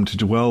know, come to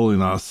dwell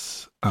in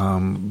us.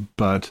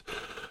 But,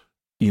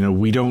 you know,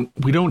 we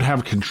don't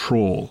have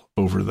control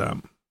over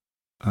them.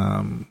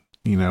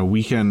 You know,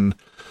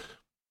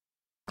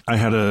 I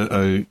had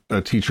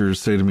a teacher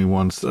say to me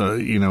once,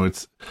 you know,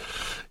 it's,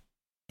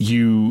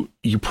 you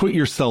put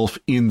yourself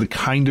in the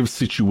kind of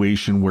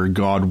situation where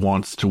God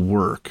wants to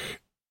work,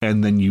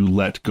 and then you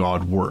let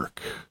God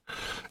work.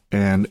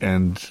 And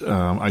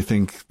I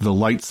think the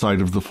light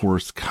side of the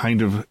Force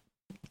kind of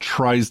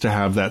tries to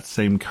have that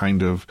same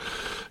kind of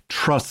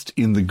trust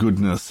in the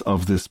goodness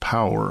of this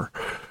power.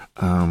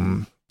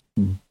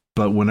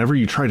 But whenever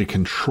you try to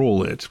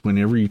control it,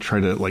 whenever you try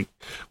to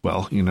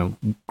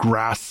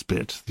grasp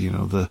it, you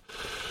know, the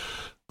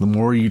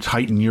more you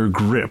tighten your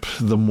grip,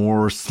 the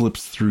more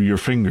slips through your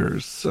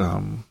fingers.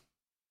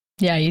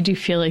 Yeah, you do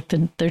feel like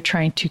they're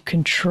trying to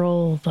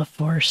control the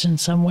Force in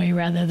some way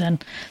rather than,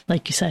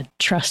 like you said,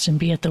 trust and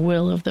be at the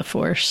will of the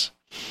Force.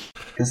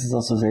 This is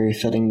also very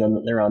fitting then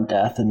that they're on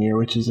Dathomir,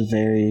 which is a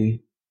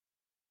very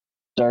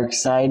dark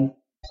side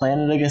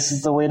planet, I guess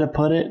is the way to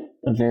put it.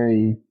 A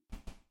very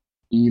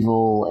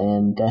evil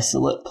and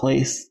desolate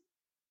place.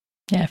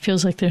 Yeah, it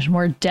feels like there's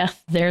more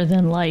death there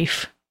than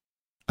life.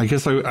 I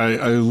guess I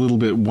a little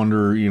bit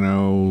wonder, you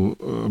know,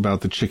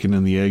 about the chicken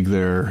and the egg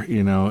there.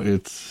 You know,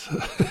 it's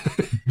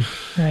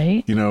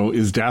right. You know,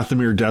 is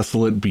Dathomir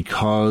desolate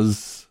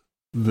because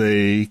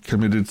they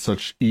committed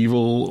such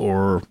evil,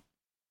 or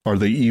are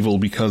they evil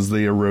because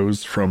they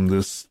arose from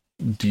this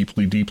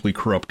deeply, deeply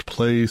corrupt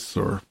place,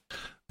 or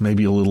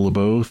maybe a little of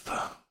both?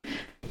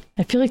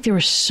 I feel like there were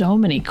so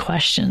many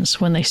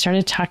questions when they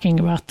started talking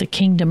about the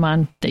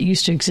kingdom that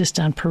used to exist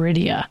on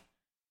Peridia.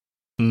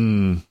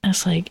 I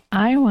was like,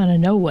 I want to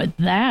know what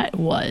that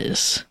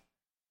was,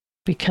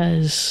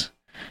 because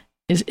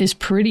is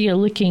Peridia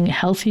looking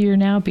healthier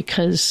now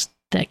because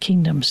that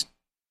kingdom's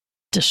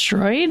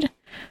destroyed?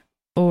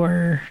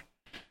 Or,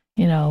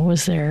 you know,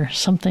 was there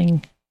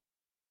something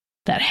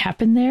that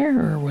happened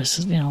there, or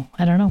was, you know,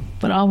 I don't know.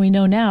 But all we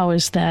know now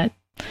is that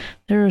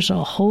there's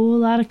a whole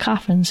lot of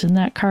coffins in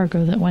that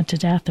cargo that went to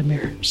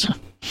Dathomir. So.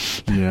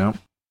 Yeah.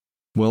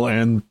 Well,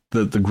 and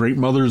the Great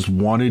Mothers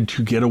wanted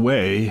to get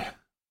away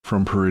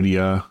from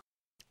Peridia,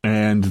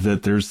 and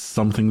that there's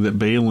something that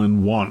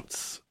Baylan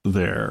wants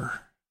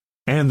there,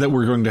 and that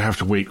we're going to have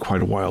to wait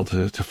quite a while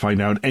to find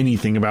out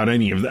anything about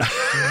any of that.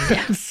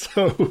 Yes.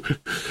 So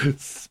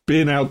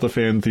spin out the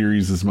fan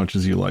theories as much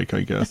as you like,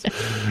 I guess.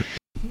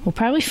 We'll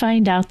probably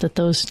find out that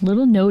those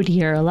little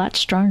Nodi are a lot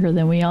stronger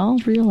than we all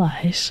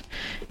realize.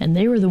 And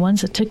they were the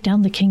ones that took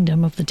down the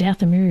kingdom of the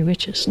Dathomiri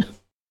witches.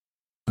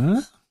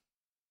 Huh?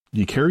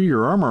 You carry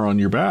your armor on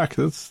your back.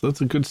 That's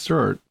a good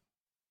start.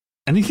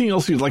 Anything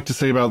else you'd like to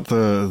say about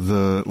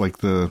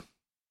the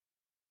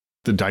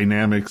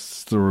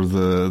dynamics or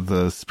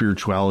the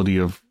spirituality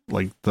of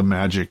like the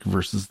magic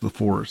versus the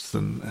force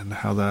and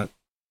how that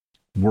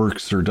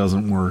works or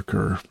doesn't work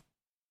or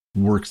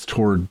works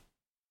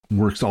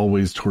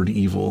always toward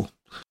evil?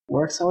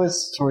 Works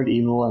always toward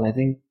evil, and I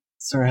think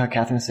sort of how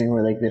Catherine was saying,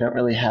 where like they don't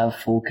really have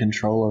full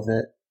control of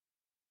it,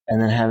 and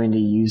then having to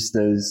use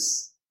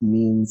those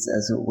means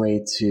as a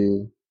way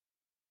to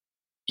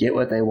get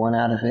what they want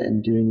out of it,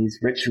 and doing these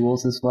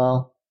rituals as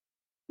well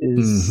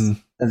is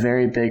a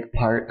very big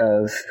part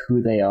of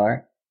who they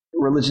are.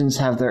 Religions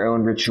have their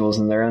own rituals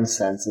in their own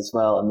sense as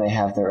well, and they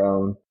have their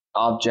own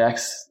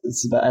objects, I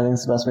think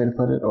it's the best way to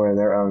put it, or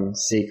their own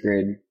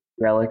sacred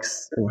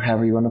relics, or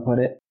however you want to put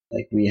it.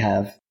 Like we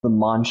have the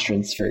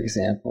monstrance, for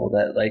example,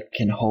 that like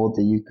can hold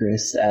the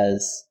Eucharist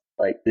as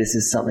like this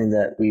is something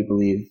that we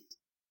believe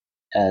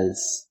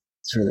as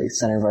sort of the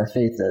center of our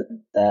faith,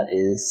 that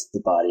is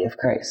the body of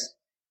Christ,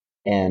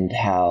 and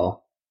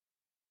how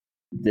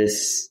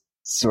this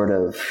sort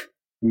of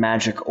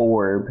magic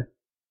orb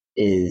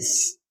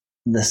is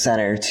the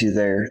center to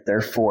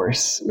their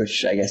force,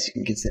 which I guess you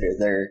can consider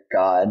their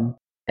god.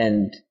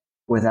 And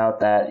without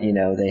that,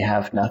 they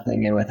have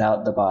nothing, and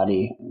without the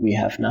body, we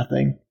have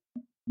nothing.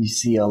 You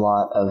see a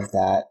lot of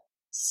that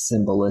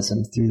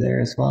symbolism through there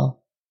as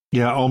well.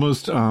 Yeah,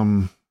 almost.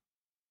 I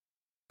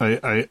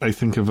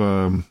think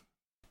of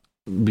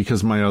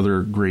because my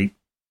other great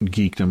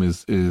geekdom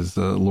is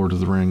Lord of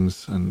the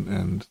Rings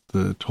and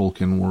the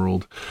Tolkien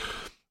world.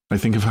 I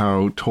think of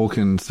how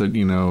Tolkien said,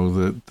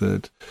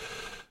 that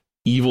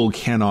evil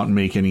cannot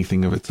make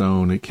anything of its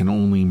own. It can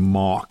only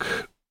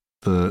mock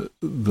the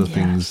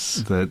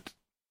things that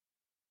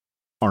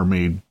are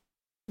made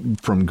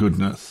from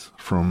goodness,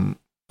 from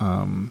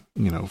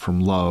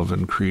love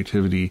and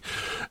creativity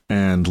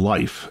and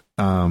life.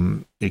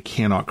 It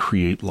cannot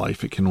create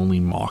life. It can only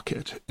mock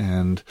it.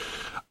 And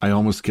I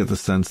almost get the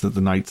sense that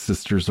the Night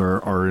Sisters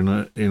are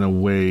in a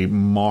way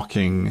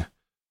mocking,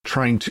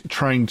 trying to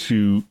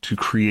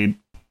create,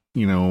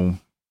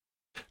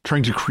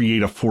 trying to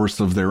create a force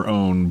of their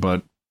own,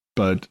 but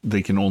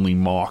they can only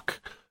mock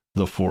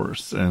the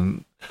force.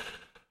 And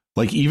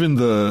like even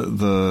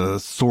the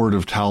Sword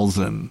of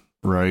Talzin,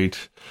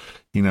 right?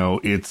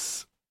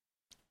 It's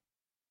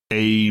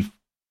a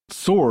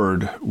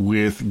sword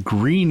with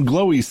green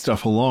glowy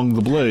stuff along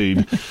the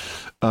blade.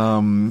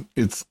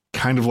 It's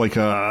kind of like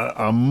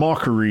a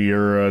mockery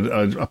or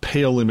a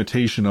pale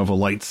imitation of a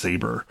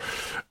lightsaber,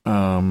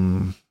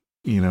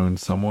 in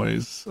some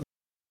ways.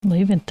 Well,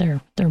 even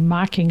their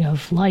mocking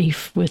of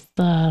life with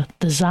the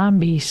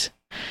zombies.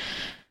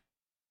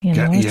 They're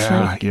trying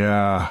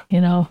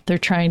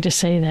to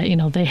say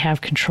that, they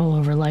have control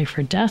over life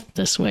or death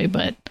this way,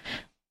 but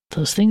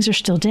those things are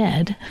still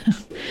dead.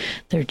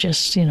 They're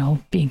just,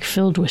 being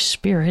filled with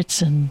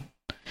spirits and,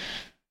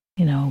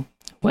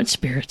 what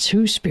spirits,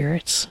 whose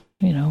spirits,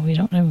 we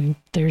don't know.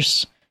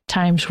 There's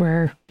times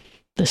where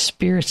the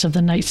spirits of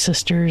the Night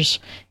Sisters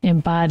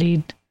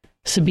embodied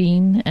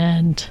Sabine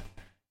and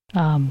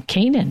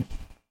Kanan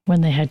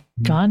when they had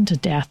gone to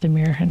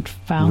Dathomir and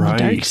found the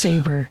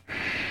Darksaber.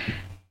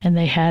 And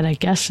they had, I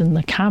guess, in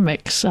the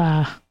comics,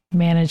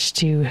 managed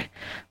to,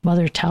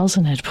 Mother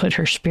Talzin had put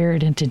her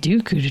spirit into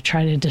Dooku to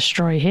try to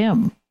destroy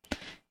him,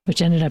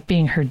 which ended up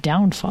being her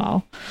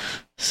downfall.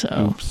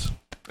 So, oops.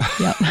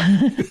 Yep.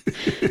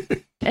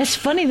 It's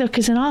funny, though,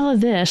 because in all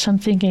of this, I'm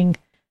thinking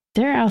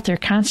they're out there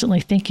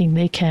constantly thinking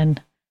they can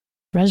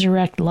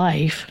resurrect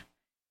life.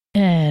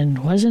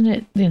 And wasn't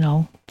it,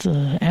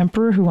 the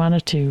Emperor who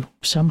wanted to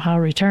somehow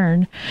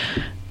return,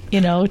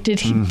 did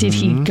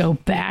he go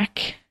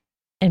back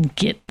and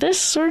get this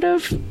sort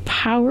of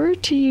power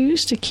to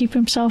use to keep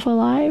himself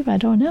alive? I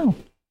don't know.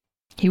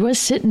 He was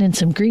sitting in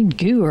some green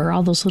goo, or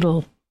all those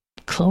little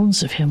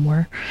clones of him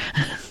were.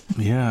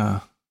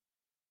 Yeah.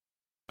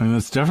 And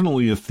it's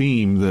definitely a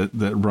theme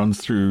that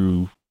runs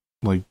through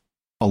like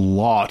a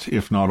lot,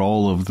 if not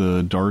all of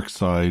the dark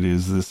side,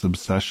 is this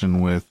obsession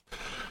with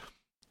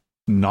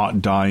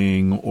not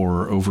dying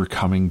or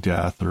overcoming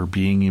death or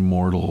being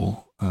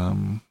immortal.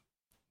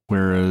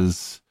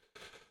 Whereas,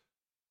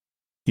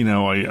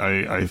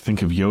 I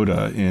think of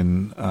Yoda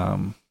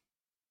in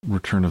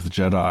Return of the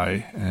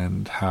Jedi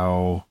and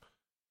how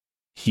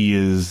he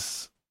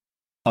is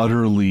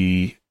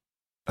utterly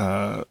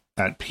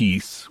at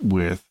peace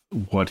with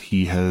what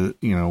he has,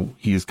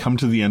 he has come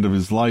to the end of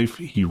his life.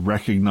 He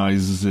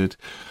recognizes it.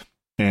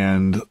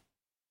 And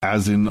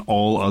as in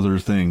all other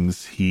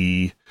things,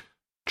 he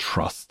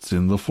trusts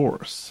in the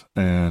Force.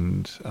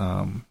 And,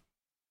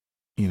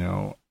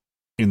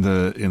 in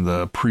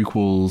the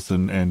prequels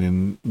and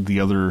in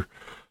the other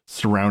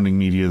surrounding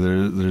media,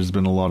 there's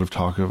been a lot of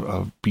talk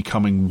of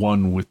becoming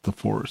one with the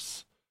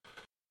Force.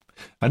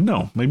 I don't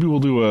know. Maybe we'll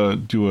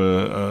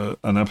do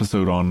an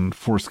episode on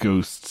Force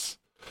Ghosts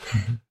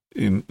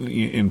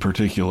in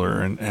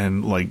particular,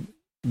 and like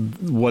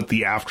what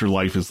the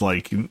afterlife is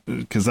like,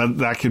 because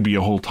that could be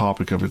a whole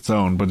topic of its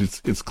own. But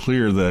it's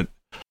clear that,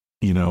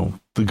 you know,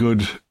 the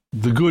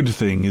good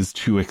thing is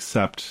to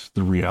accept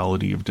the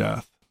reality of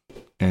death,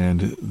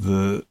 and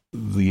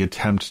the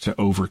attempt to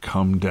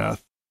overcome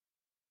death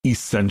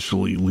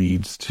essentially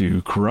leads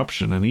to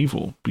corruption and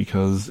evil,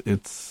 because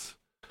it's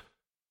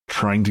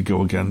trying to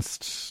go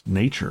against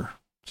nature.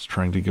 It's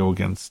trying to go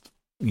against,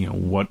 you know,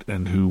 what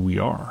and who we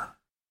are.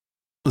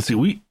 Let's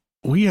see,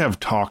 we have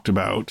talked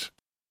about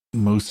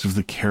most of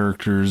the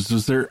characters.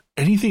 Is there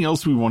anything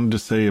else we wanted to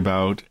say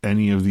about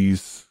any of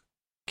these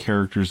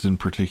characters in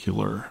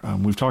particular?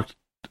 We've talked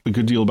a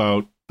good deal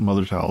about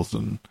Mother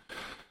Talzin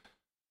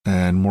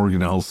and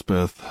Morgan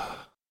Elspeth.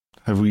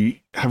 Have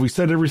we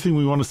said everything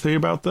we want to say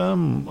about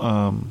them?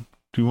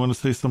 Do you want to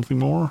say something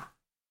more?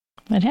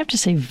 I'd have to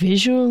say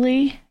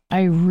visually,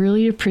 I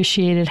really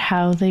appreciated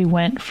how they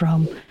went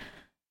from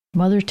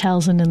Mother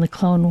Talzin in the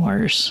Clone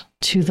Wars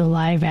to the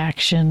live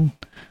action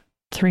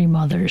Three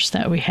Mothers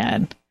that we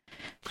had.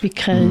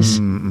 Because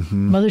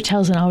Mother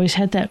Talzin always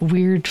had that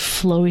weird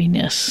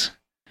flowiness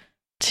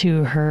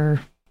to her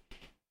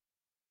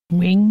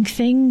wing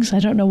things. I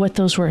don't know what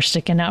those were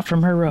sticking out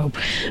from her robe,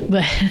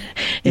 but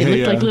it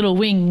looked like little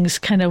wings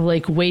kind of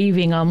like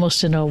waving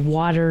almost in a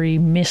watery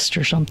mist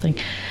or something.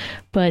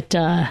 But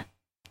the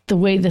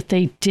way that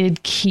they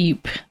did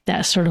keep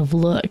that sort of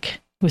look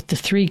with the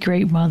three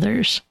great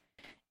mothers,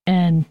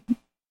 and,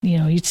 you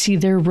know, you'd see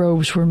their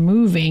robes were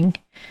moving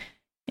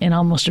in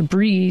almost a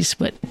breeze,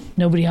 but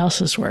nobody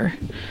else's were.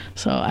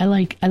 So I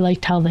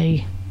liked how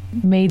they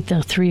made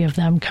the three of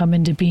them come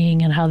into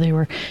being, and how they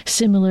were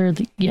similar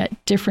yet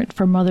different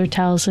from Mother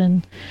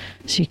Talzin.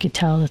 So you could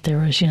tell that there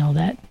was, you know,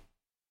 that,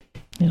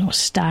 you know,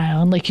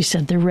 style. And like you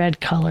said, the red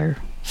color,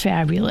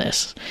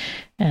 fabulous.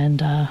 And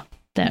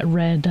that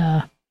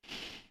red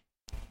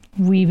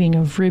weaving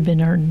of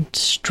ribbon or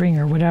string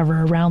or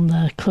whatever around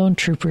the clone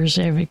troopers,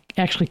 they've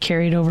actually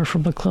carried over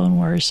from the Clone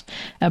Wars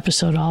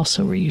episode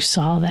also, where you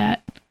saw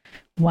that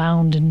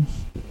wound and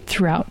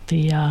throughout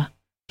the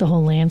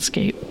whole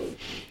landscape.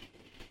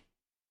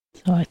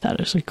 So I thought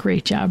it was a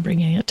great job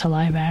bringing it to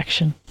live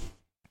action.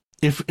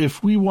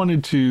 If we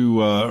wanted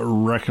to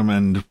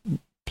recommend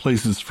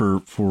places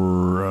for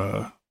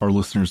our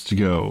listeners to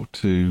go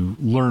to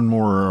learn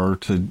more, or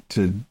to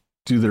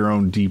do their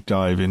own deep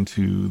dive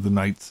into the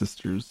Night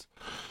Sisters,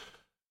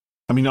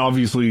 I mean,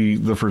 obviously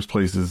the first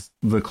place is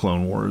the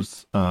Clone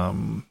Wars,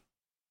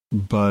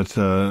 but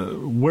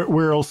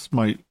where else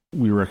might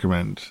we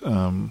recommend?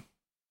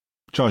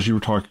 Josh, you were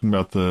talking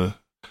about the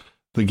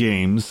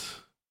games.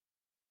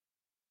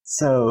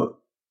 So,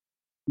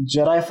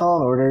 Jedi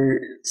Fallen Order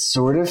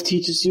sort of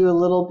teaches you a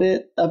little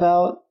bit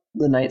about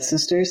the Night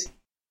Sisters.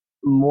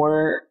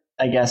 More,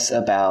 I guess,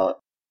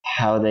 about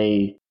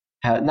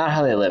not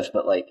how they live,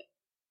 but like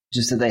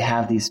just that they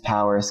have these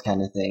powers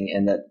kind of thing,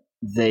 and that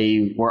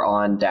they were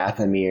on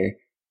Dathomir,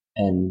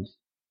 and,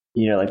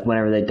 you know, like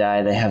whenever they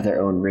die, they have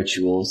their own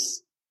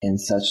rituals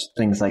and such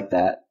things like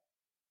that.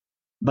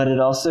 But it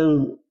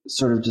also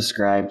sort of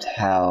described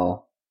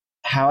how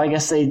I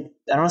guess I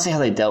don't want to say how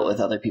they dealt with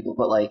other people,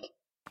 but like,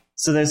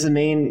 so there's the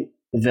main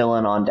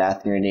villain on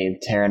Dathomir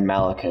named Taron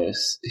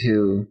Malicos,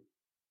 who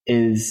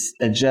is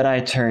a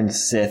Jedi turned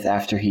Sith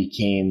after he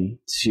came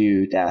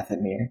to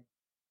Dathomir.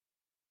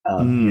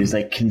 He was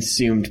like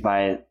consumed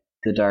by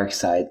the dark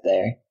side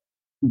there.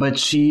 But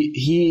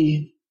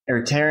Taron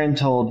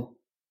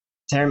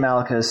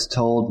Malicos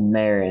told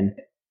Merrin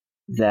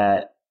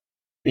that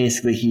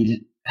basically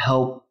he'd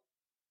help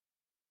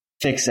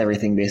fix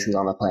everything basically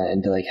on the planet,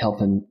 and to like help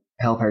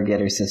her get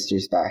her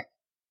sisters back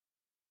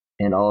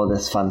and all of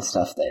this fun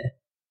stuff there.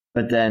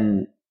 But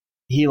then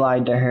he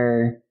lied to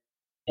her,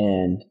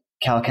 and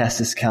Cal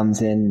Kestis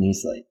comes in and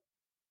he's like,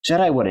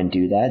 Jedi wouldn't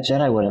do that.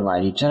 Jedi wouldn't lie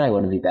to you. Jedi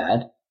wouldn't be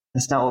bad.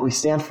 That's not what we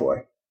stand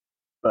for.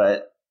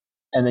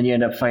 And then you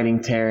end up fighting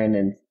Taron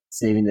and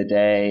saving the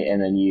day,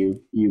 and then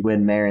you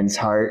win Merrin's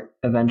heart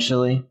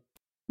eventually.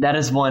 That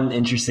is one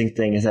interesting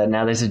thing, is that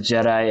now there's a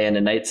Jedi and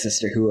a Night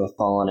Sister who have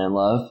fallen in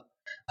love.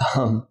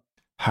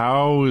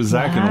 How is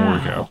that going to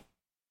work out?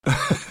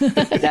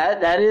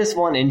 that is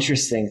one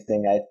interesting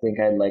thing I think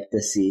I'd like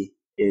to see,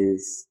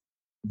 is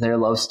their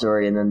love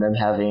story, and then them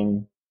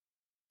having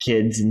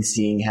kids and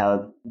seeing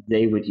how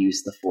they would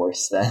use the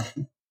Force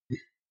then.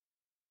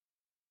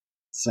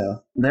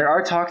 So there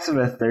are talks of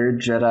a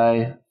third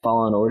Jedi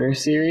Fallen Order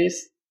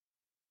series,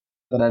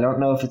 but I don't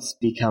know if it's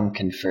become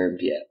confirmed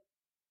yet.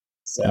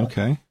 So,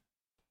 okay.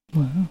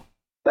 Wow.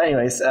 But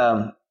anyways,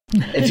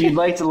 if you'd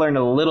like to learn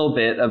a little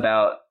bit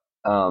about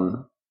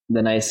the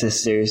Night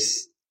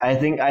Sisters, I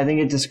think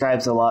it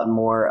describes a lot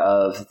more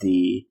of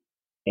the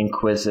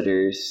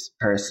Inquisitors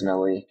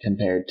personally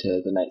compared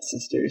to the Night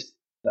Sisters.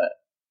 But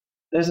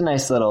there's a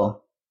nice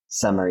little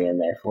summary in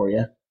there for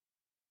you.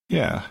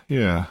 Yeah.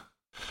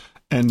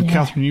 And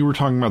Catherine, you were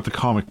talking about the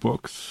comic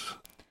books.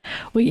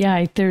 Well, yeah,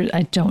 I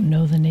don't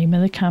know the name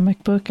of the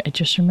comic book. I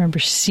just remember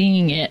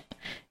seeing it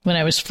when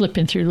I was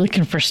flipping through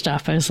looking for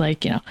stuff. I was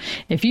like,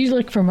 if you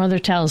look for Mother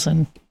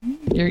Talzin,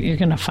 you're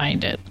going to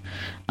find it.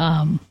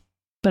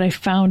 But I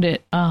found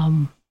it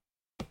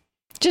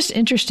just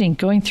interesting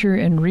going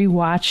through and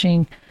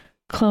rewatching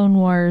Clone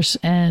Wars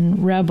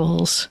and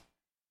Rebels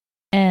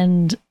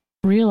and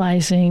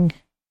realizing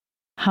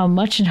how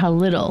much and how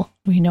little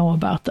we know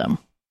about them.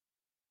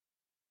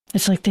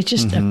 It's like they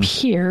just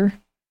appear.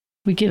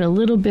 We get a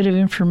little bit of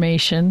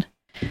information,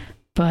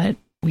 but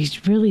we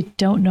really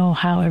don't know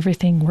how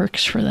everything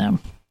works for them.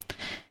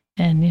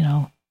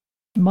 And,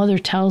 Mother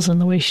Talzin,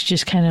 the way she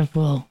just kind of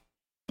will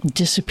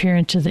disappear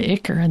into the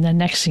Ichor, and then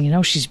next thing you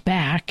know, she's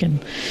back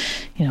and,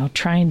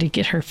 trying to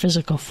get her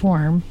physical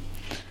form.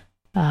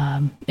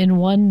 In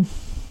one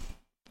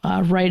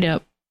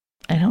write-up,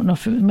 I don't know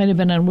if it might have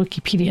been on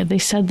Wikipedia, they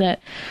said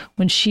that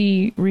when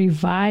she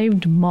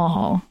revived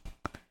Maul,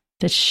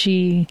 that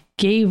she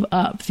gave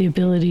up the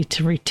ability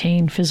to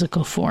retain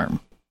physical form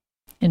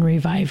in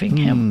reviving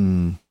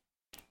him.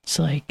 It's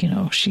like,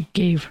 she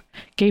gave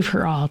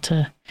her all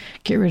to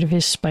get rid of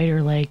his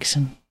spider legs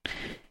and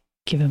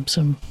give him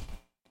some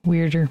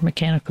weirder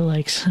mechanical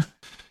legs.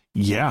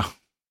 Yeah.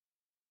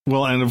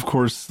 Well, and of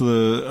course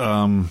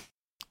the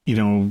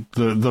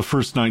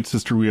first Night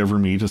Sister we ever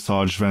meet,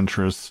 Asajj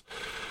Ventress,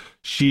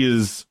 she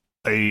is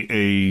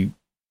a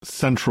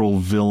central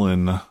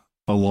villain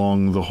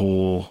along the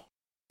whole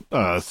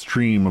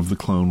stream of the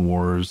Clone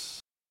Wars.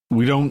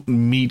 We don't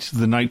meet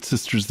the Night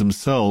Sisters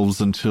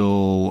themselves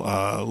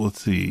until,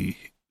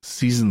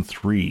 season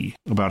 3,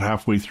 about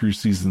halfway through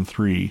season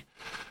 3,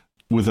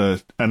 with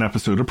an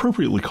episode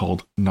appropriately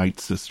called Night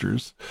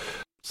Sisters.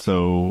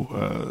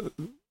 So,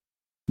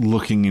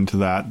 looking into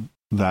that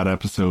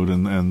episode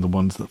and the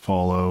ones that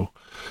follow.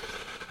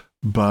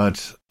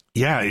 But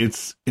yeah,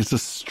 it's a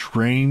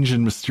strange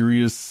and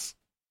mysterious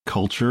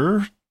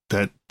culture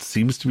that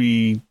seems to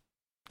be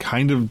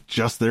kind of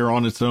just there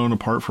on its own,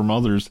 apart from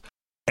others.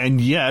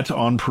 And yet,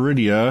 on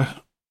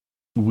Peridea,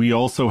 we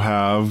also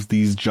have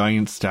these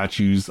giant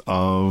statues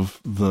of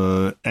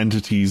the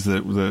entities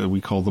that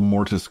we call the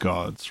Mortis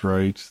gods,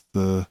 right?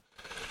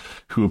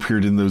 Who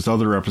appeared in those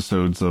other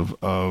episodes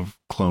of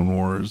Clone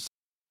Wars.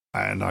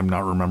 And I'm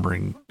not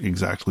remembering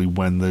exactly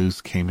when those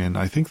came in.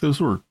 I think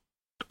those were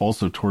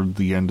also toward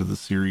the end of the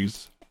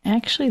series.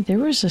 Actually, there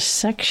was a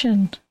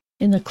section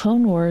in the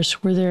Clone Wars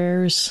where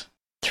there's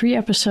 3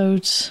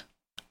 episodes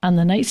on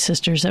the Night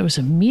Sisters that was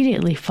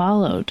immediately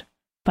followed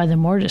by the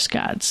Mortis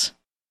gods.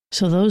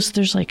 So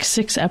there's like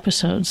 6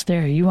 episodes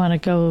there. You want to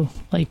go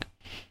like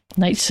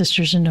Night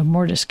Sisters into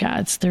Mortis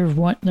gods. They're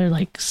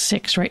like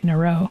 6 right in a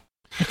row.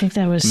 I think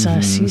that was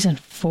season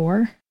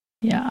 4.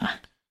 Yeah, I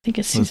think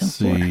it's season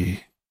 4. Let's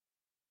see.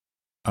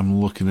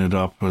 I'm looking it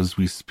up as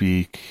we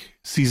speak.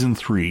 Season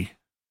 3.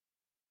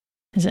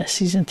 Is that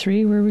season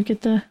 3 where we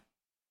get the?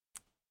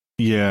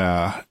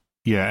 Yeah,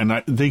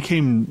 and they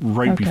came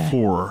right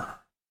before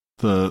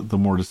the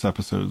Mortis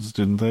episodes,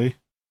 didn't they?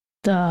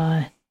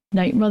 The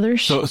Night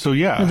Mothers. So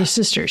yeah, or the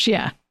sisters.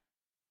 Yeah.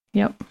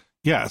 Yep.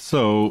 Yeah.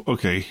 So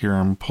okay, here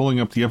I'm pulling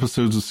up the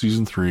episodes of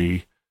season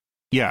 3.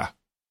 Yeah,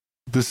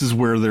 this is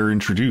where they're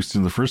introduced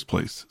in the first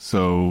place.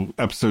 So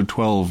episode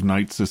 12,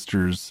 Night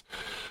Sisters,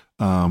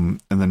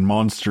 and then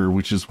Monster,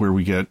 which is where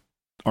we get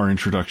our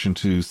introduction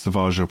to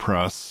Savage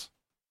Opress,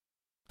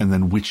 and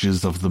then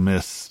Witches of the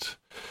Mist,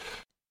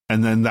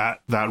 and then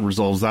that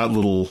resolves that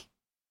little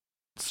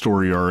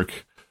story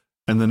arc,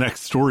 and the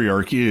next story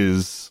arc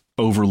is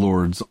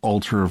Overlords,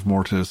 Altar of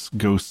Mortis,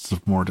 Ghosts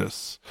of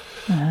Mortis.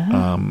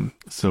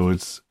 So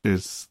it's.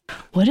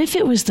 What if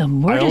it was the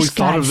Mortis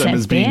gods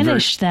that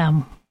banished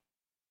them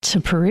to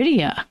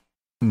Peridea?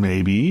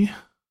 Maybe.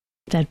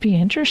 That'd be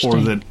interesting.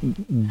 Or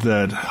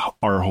that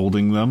are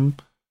holding them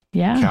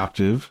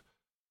captive.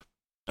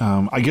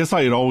 I guess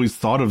I had always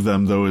thought of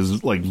them, though,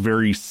 as like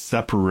very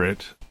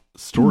separate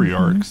story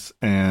arcs.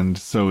 And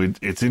so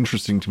it's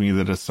interesting to me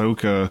that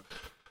Ahsoka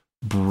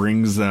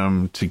brings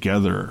them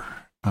together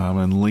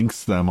and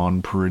links them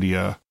on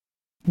Peridea.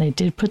 They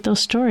did put those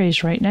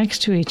stories right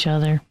next to each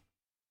other.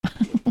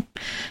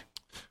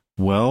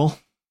 Well,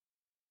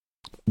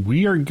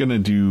 we are going to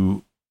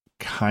do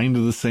kind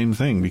of the same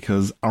thing,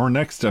 because our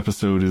next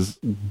episode is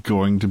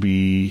going to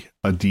be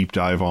a deep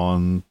dive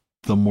on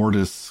the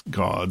Mortis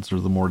gods,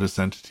 or the Mortis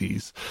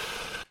entities.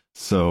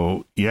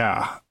 So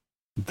yeah,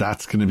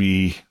 that's going to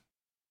be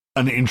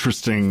an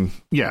interesting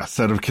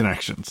set of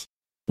connections.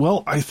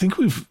 Well, I think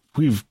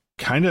we've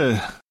kind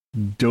of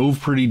dove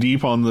pretty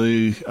deep on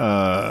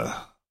the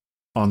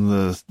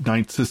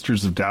Night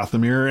Sisters of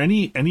Dathomir.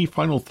 Any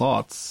final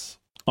thoughts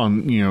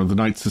on the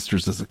Night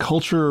Sisters as a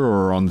culture,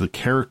 or on the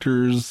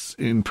characters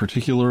in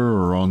particular,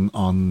 or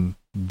on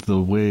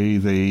the way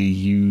they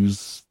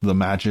use the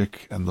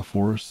magic and the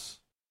Force?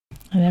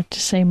 I'd have to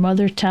say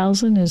Mother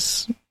Talzin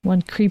is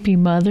one creepy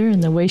mother,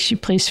 and the way she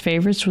plays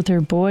favorites with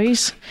her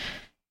boys.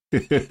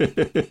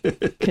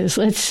 Because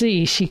let's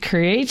see, she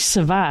creates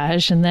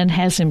Savage and then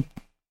has him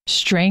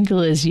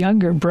strangle his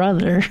younger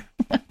brother.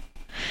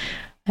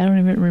 I don't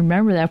even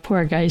remember that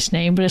poor guy's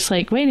name, but it's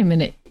like, wait a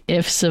minute.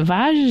 If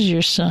Savage is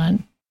your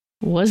son,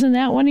 wasn't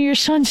that one of your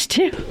sons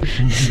too?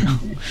 So,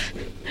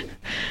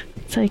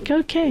 it's like,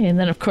 okay. And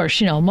then, of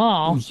course,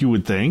 Maul. You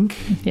would think.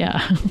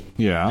 Yeah.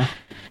 Yeah.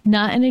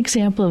 Not an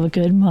example of a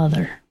good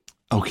mother.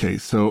 Okay,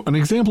 so an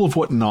example of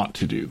what not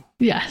to do.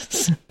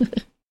 Yes.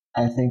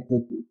 I think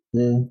that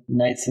the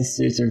Night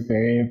Sisters are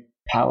very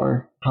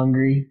power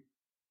hungry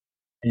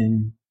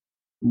and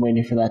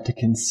waiting for that to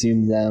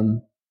consume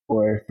them,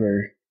 or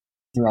for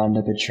Thrawn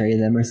to betray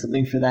them or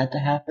something for that to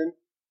happen.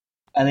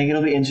 I think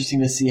it'll be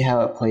interesting to see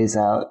how it plays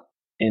out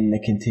in the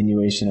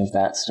continuation of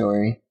that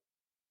story.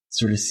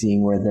 Sort of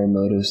seeing where their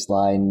motives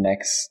lie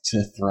next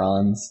to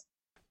Thrawn's.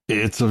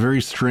 It's a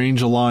very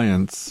strange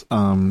alliance.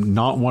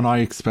 Not one I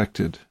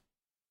expected.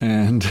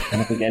 And I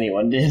don't think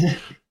anyone did.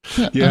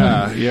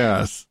 Yeah,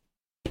 yes.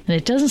 And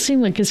it doesn't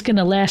seem like it's going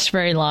to last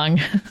very long.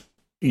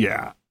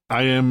 Yeah.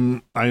 I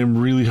am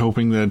really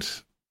hoping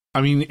that,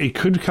 I mean, it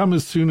could come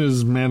as soon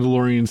as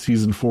Mandalorian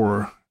season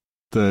 4,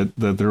 that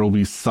there will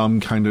be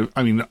some kind of,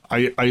 I mean,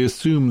 I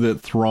assume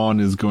that Thrawn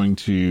is going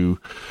to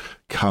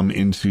come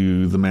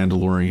into the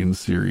Mandalorian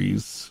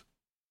series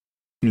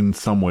in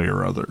some way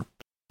or other.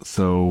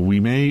 So we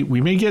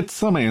may get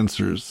some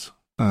answers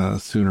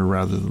sooner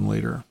rather than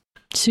later.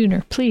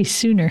 Sooner, please,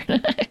 sooner.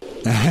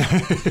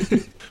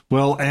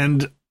 Well,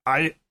 and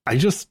I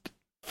just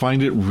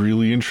find it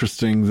really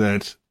interesting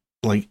that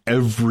like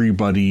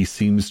everybody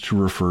seems to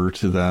refer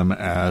to them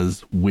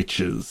as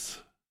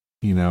witches,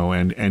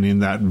 and in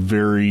that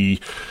very,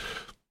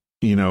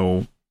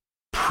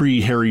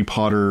 pre-Harry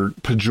Potter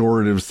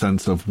pejorative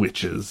sense of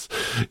witches,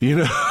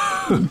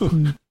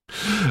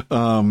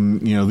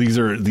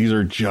 Mm-hmm. These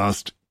are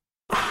just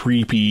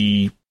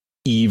creepy,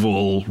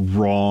 evil,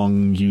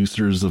 wrong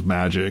users of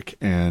magic.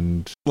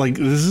 And like,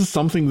 this is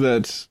something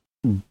that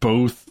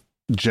both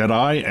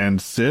Jedi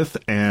and Sith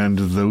and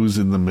those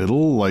in the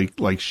middle,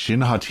 like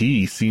Shin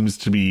Hati seems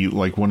to be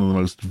like one of the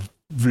most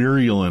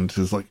virulent,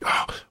 is like,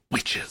 oh,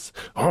 witches.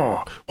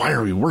 Oh, why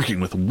are we working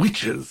with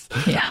witches?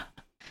 Yeah.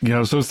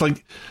 So it's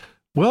like,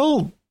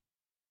 well,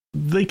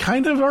 they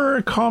kind of are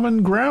a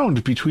common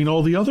ground between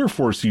all the other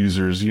Force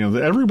users.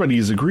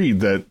 Everybody's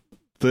agreed that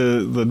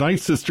the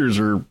Night Sisters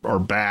are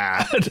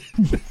bad.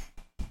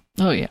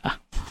 Oh, yeah.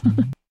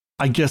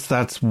 I guess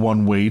that's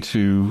one way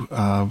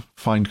to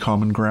find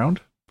common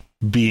ground.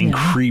 Being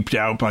creeped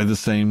out by the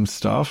same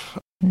stuff.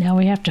 Now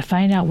we have to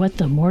find out what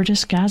the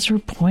Mortis gods were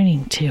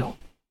pointing to.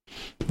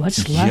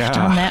 What's left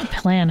on that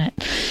planet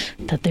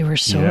that they were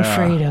so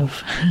afraid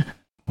of.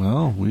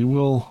 Well, we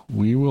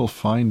will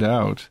find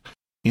out.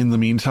 In the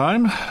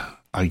meantime,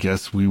 I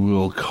guess we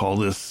will call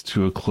this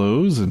to a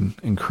close and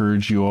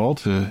encourage you all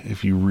to,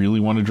 if you really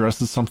want to dress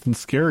as something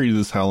scary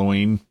this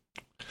Halloween,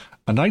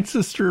 a Night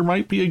Sister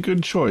might be a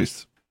good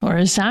choice. Or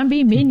a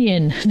zombie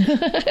minion.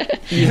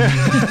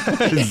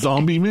 Yeah,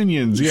 zombie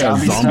minions. Yeah,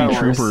 zombie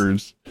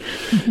troopers.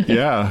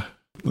 Yeah,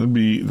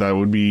 that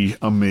would be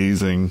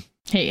amazing.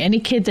 Hey, any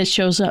kid that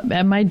shows up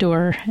at my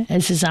door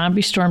as a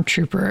zombie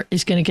stormtrooper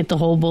is going to get the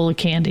whole bowl of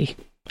candy.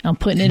 I'm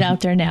putting it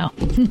out there now.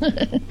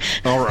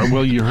 All right.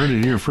 Well, you heard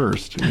it here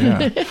first.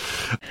 Yeah.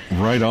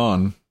 Right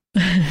on.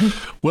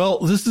 Well,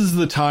 this is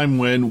the time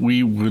when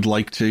we would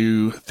like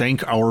to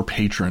thank our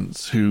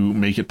patrons who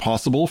make it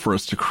possible for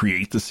us to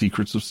create the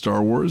Secrets of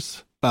Star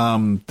Wars.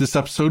 This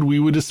episode, we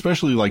would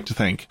especially like to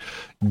thank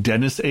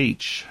Dennis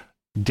H.,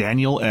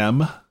 Daniel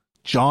M.,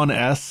 John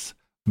S.,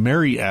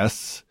 Mary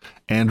S.,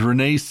 and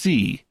Renee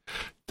C.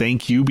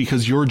 Thank you,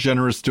 because your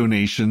generous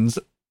donations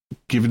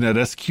given at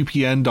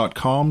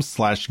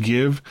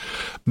sqpn.com/give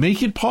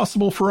make it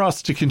possible for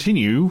us to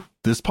continue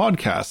this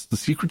podcast, The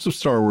Secrets of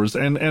Star Wars,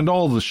 and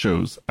all the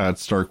shows at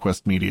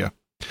StarQuest Media.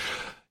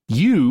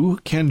 You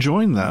can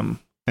join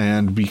them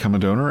and become a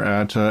donor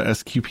at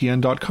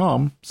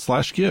sqpn.com/give.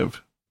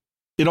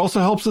 It also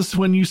helps us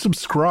when you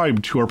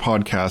subscribe to our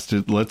podcast.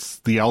 It lets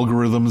the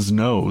algorithms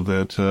know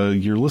that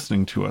you're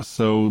listening to us.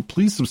 So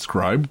please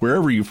subscribe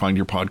wherever you find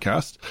your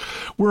podcast.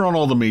 We're on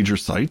all the major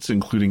sites,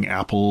 including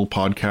Apple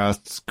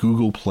Podcasts,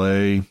 Google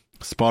Play,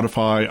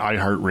 Spotify,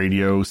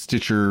 iHeartRadio,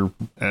 Stitcher,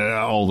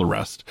 all the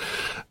rest.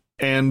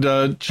 And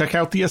check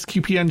out the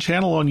SQPN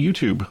channel on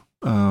YouTube.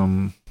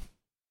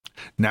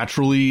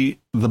 Naturally,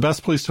 the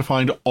best place to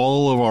find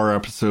all of our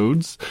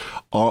episodes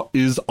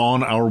is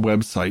on our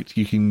website.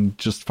 You can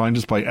just find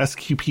us by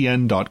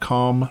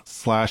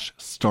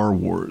sqpn.com/Star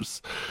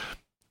Wars.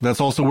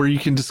 That's also where you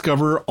can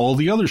discover all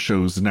the other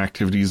shows and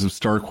activities of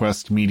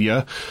StarQuest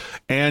Media,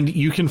 and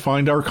you can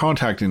find our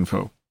contact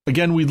info.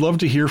 Again, we'd love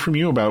to hear from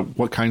you about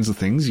what kinds of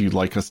things you'd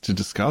like us to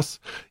discuss.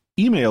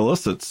 Email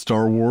us at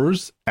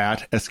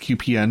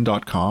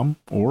starwars@sqpn.com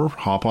or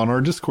hop on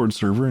our Discord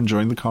server and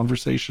join the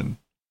conversation.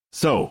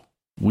 So,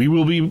 we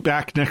will be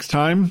back next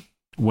time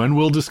when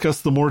we'll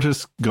discuss the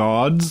Mortis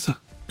gods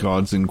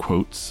in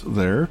quotes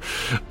there.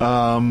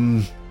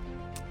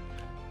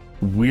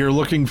 We are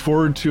looking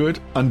forward to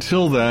it.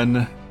 Until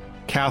then,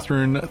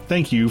 Catherine,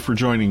 thank you for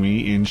joining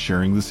me in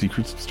sharing the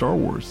Secrets of Star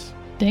Wars.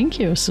 Thank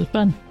you. It was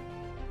fun.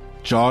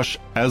 Josh,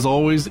 as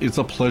always, it's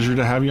a pleasure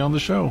to have you on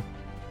the show.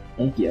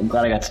 Thank you. I'm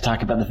glad I got to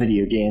talk about the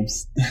video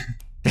games.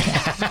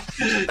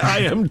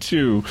 I am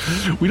too.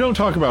 We don't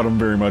talk about them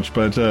very much,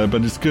 but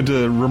it's good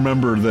to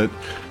remember that,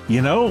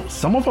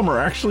 some of them are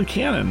actually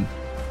canon.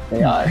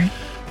 They are.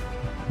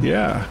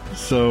 Yeah.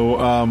 So,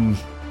 I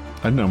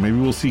don't know. Maybe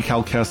we'll see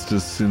Cal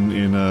Kestis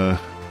in a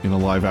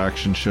live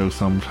action show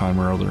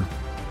sometime or other.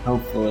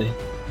 Hopefully.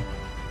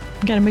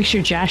 Got to make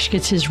sure Josh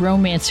gets his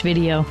romance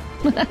video.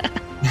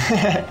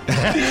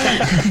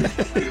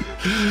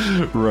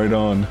 Right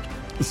on.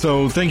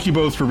 So thank you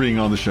both for being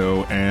on the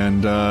show,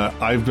 and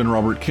I've been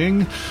Robert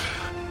King.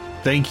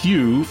 Thank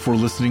you for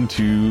listening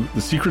to The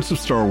Secrets of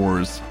Star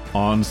Wars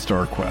on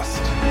StarQuest.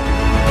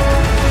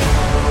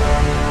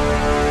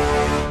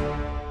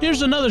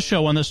 Here's another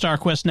show on the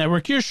StarQuest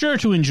Network you're sure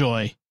to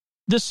enjoy.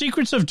 The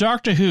Secrets of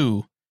Doctor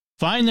Who.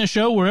 Find the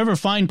show wherever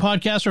fine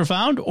podcasts are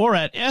found or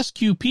at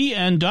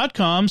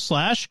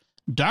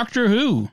sqpn.com/Doctor Who.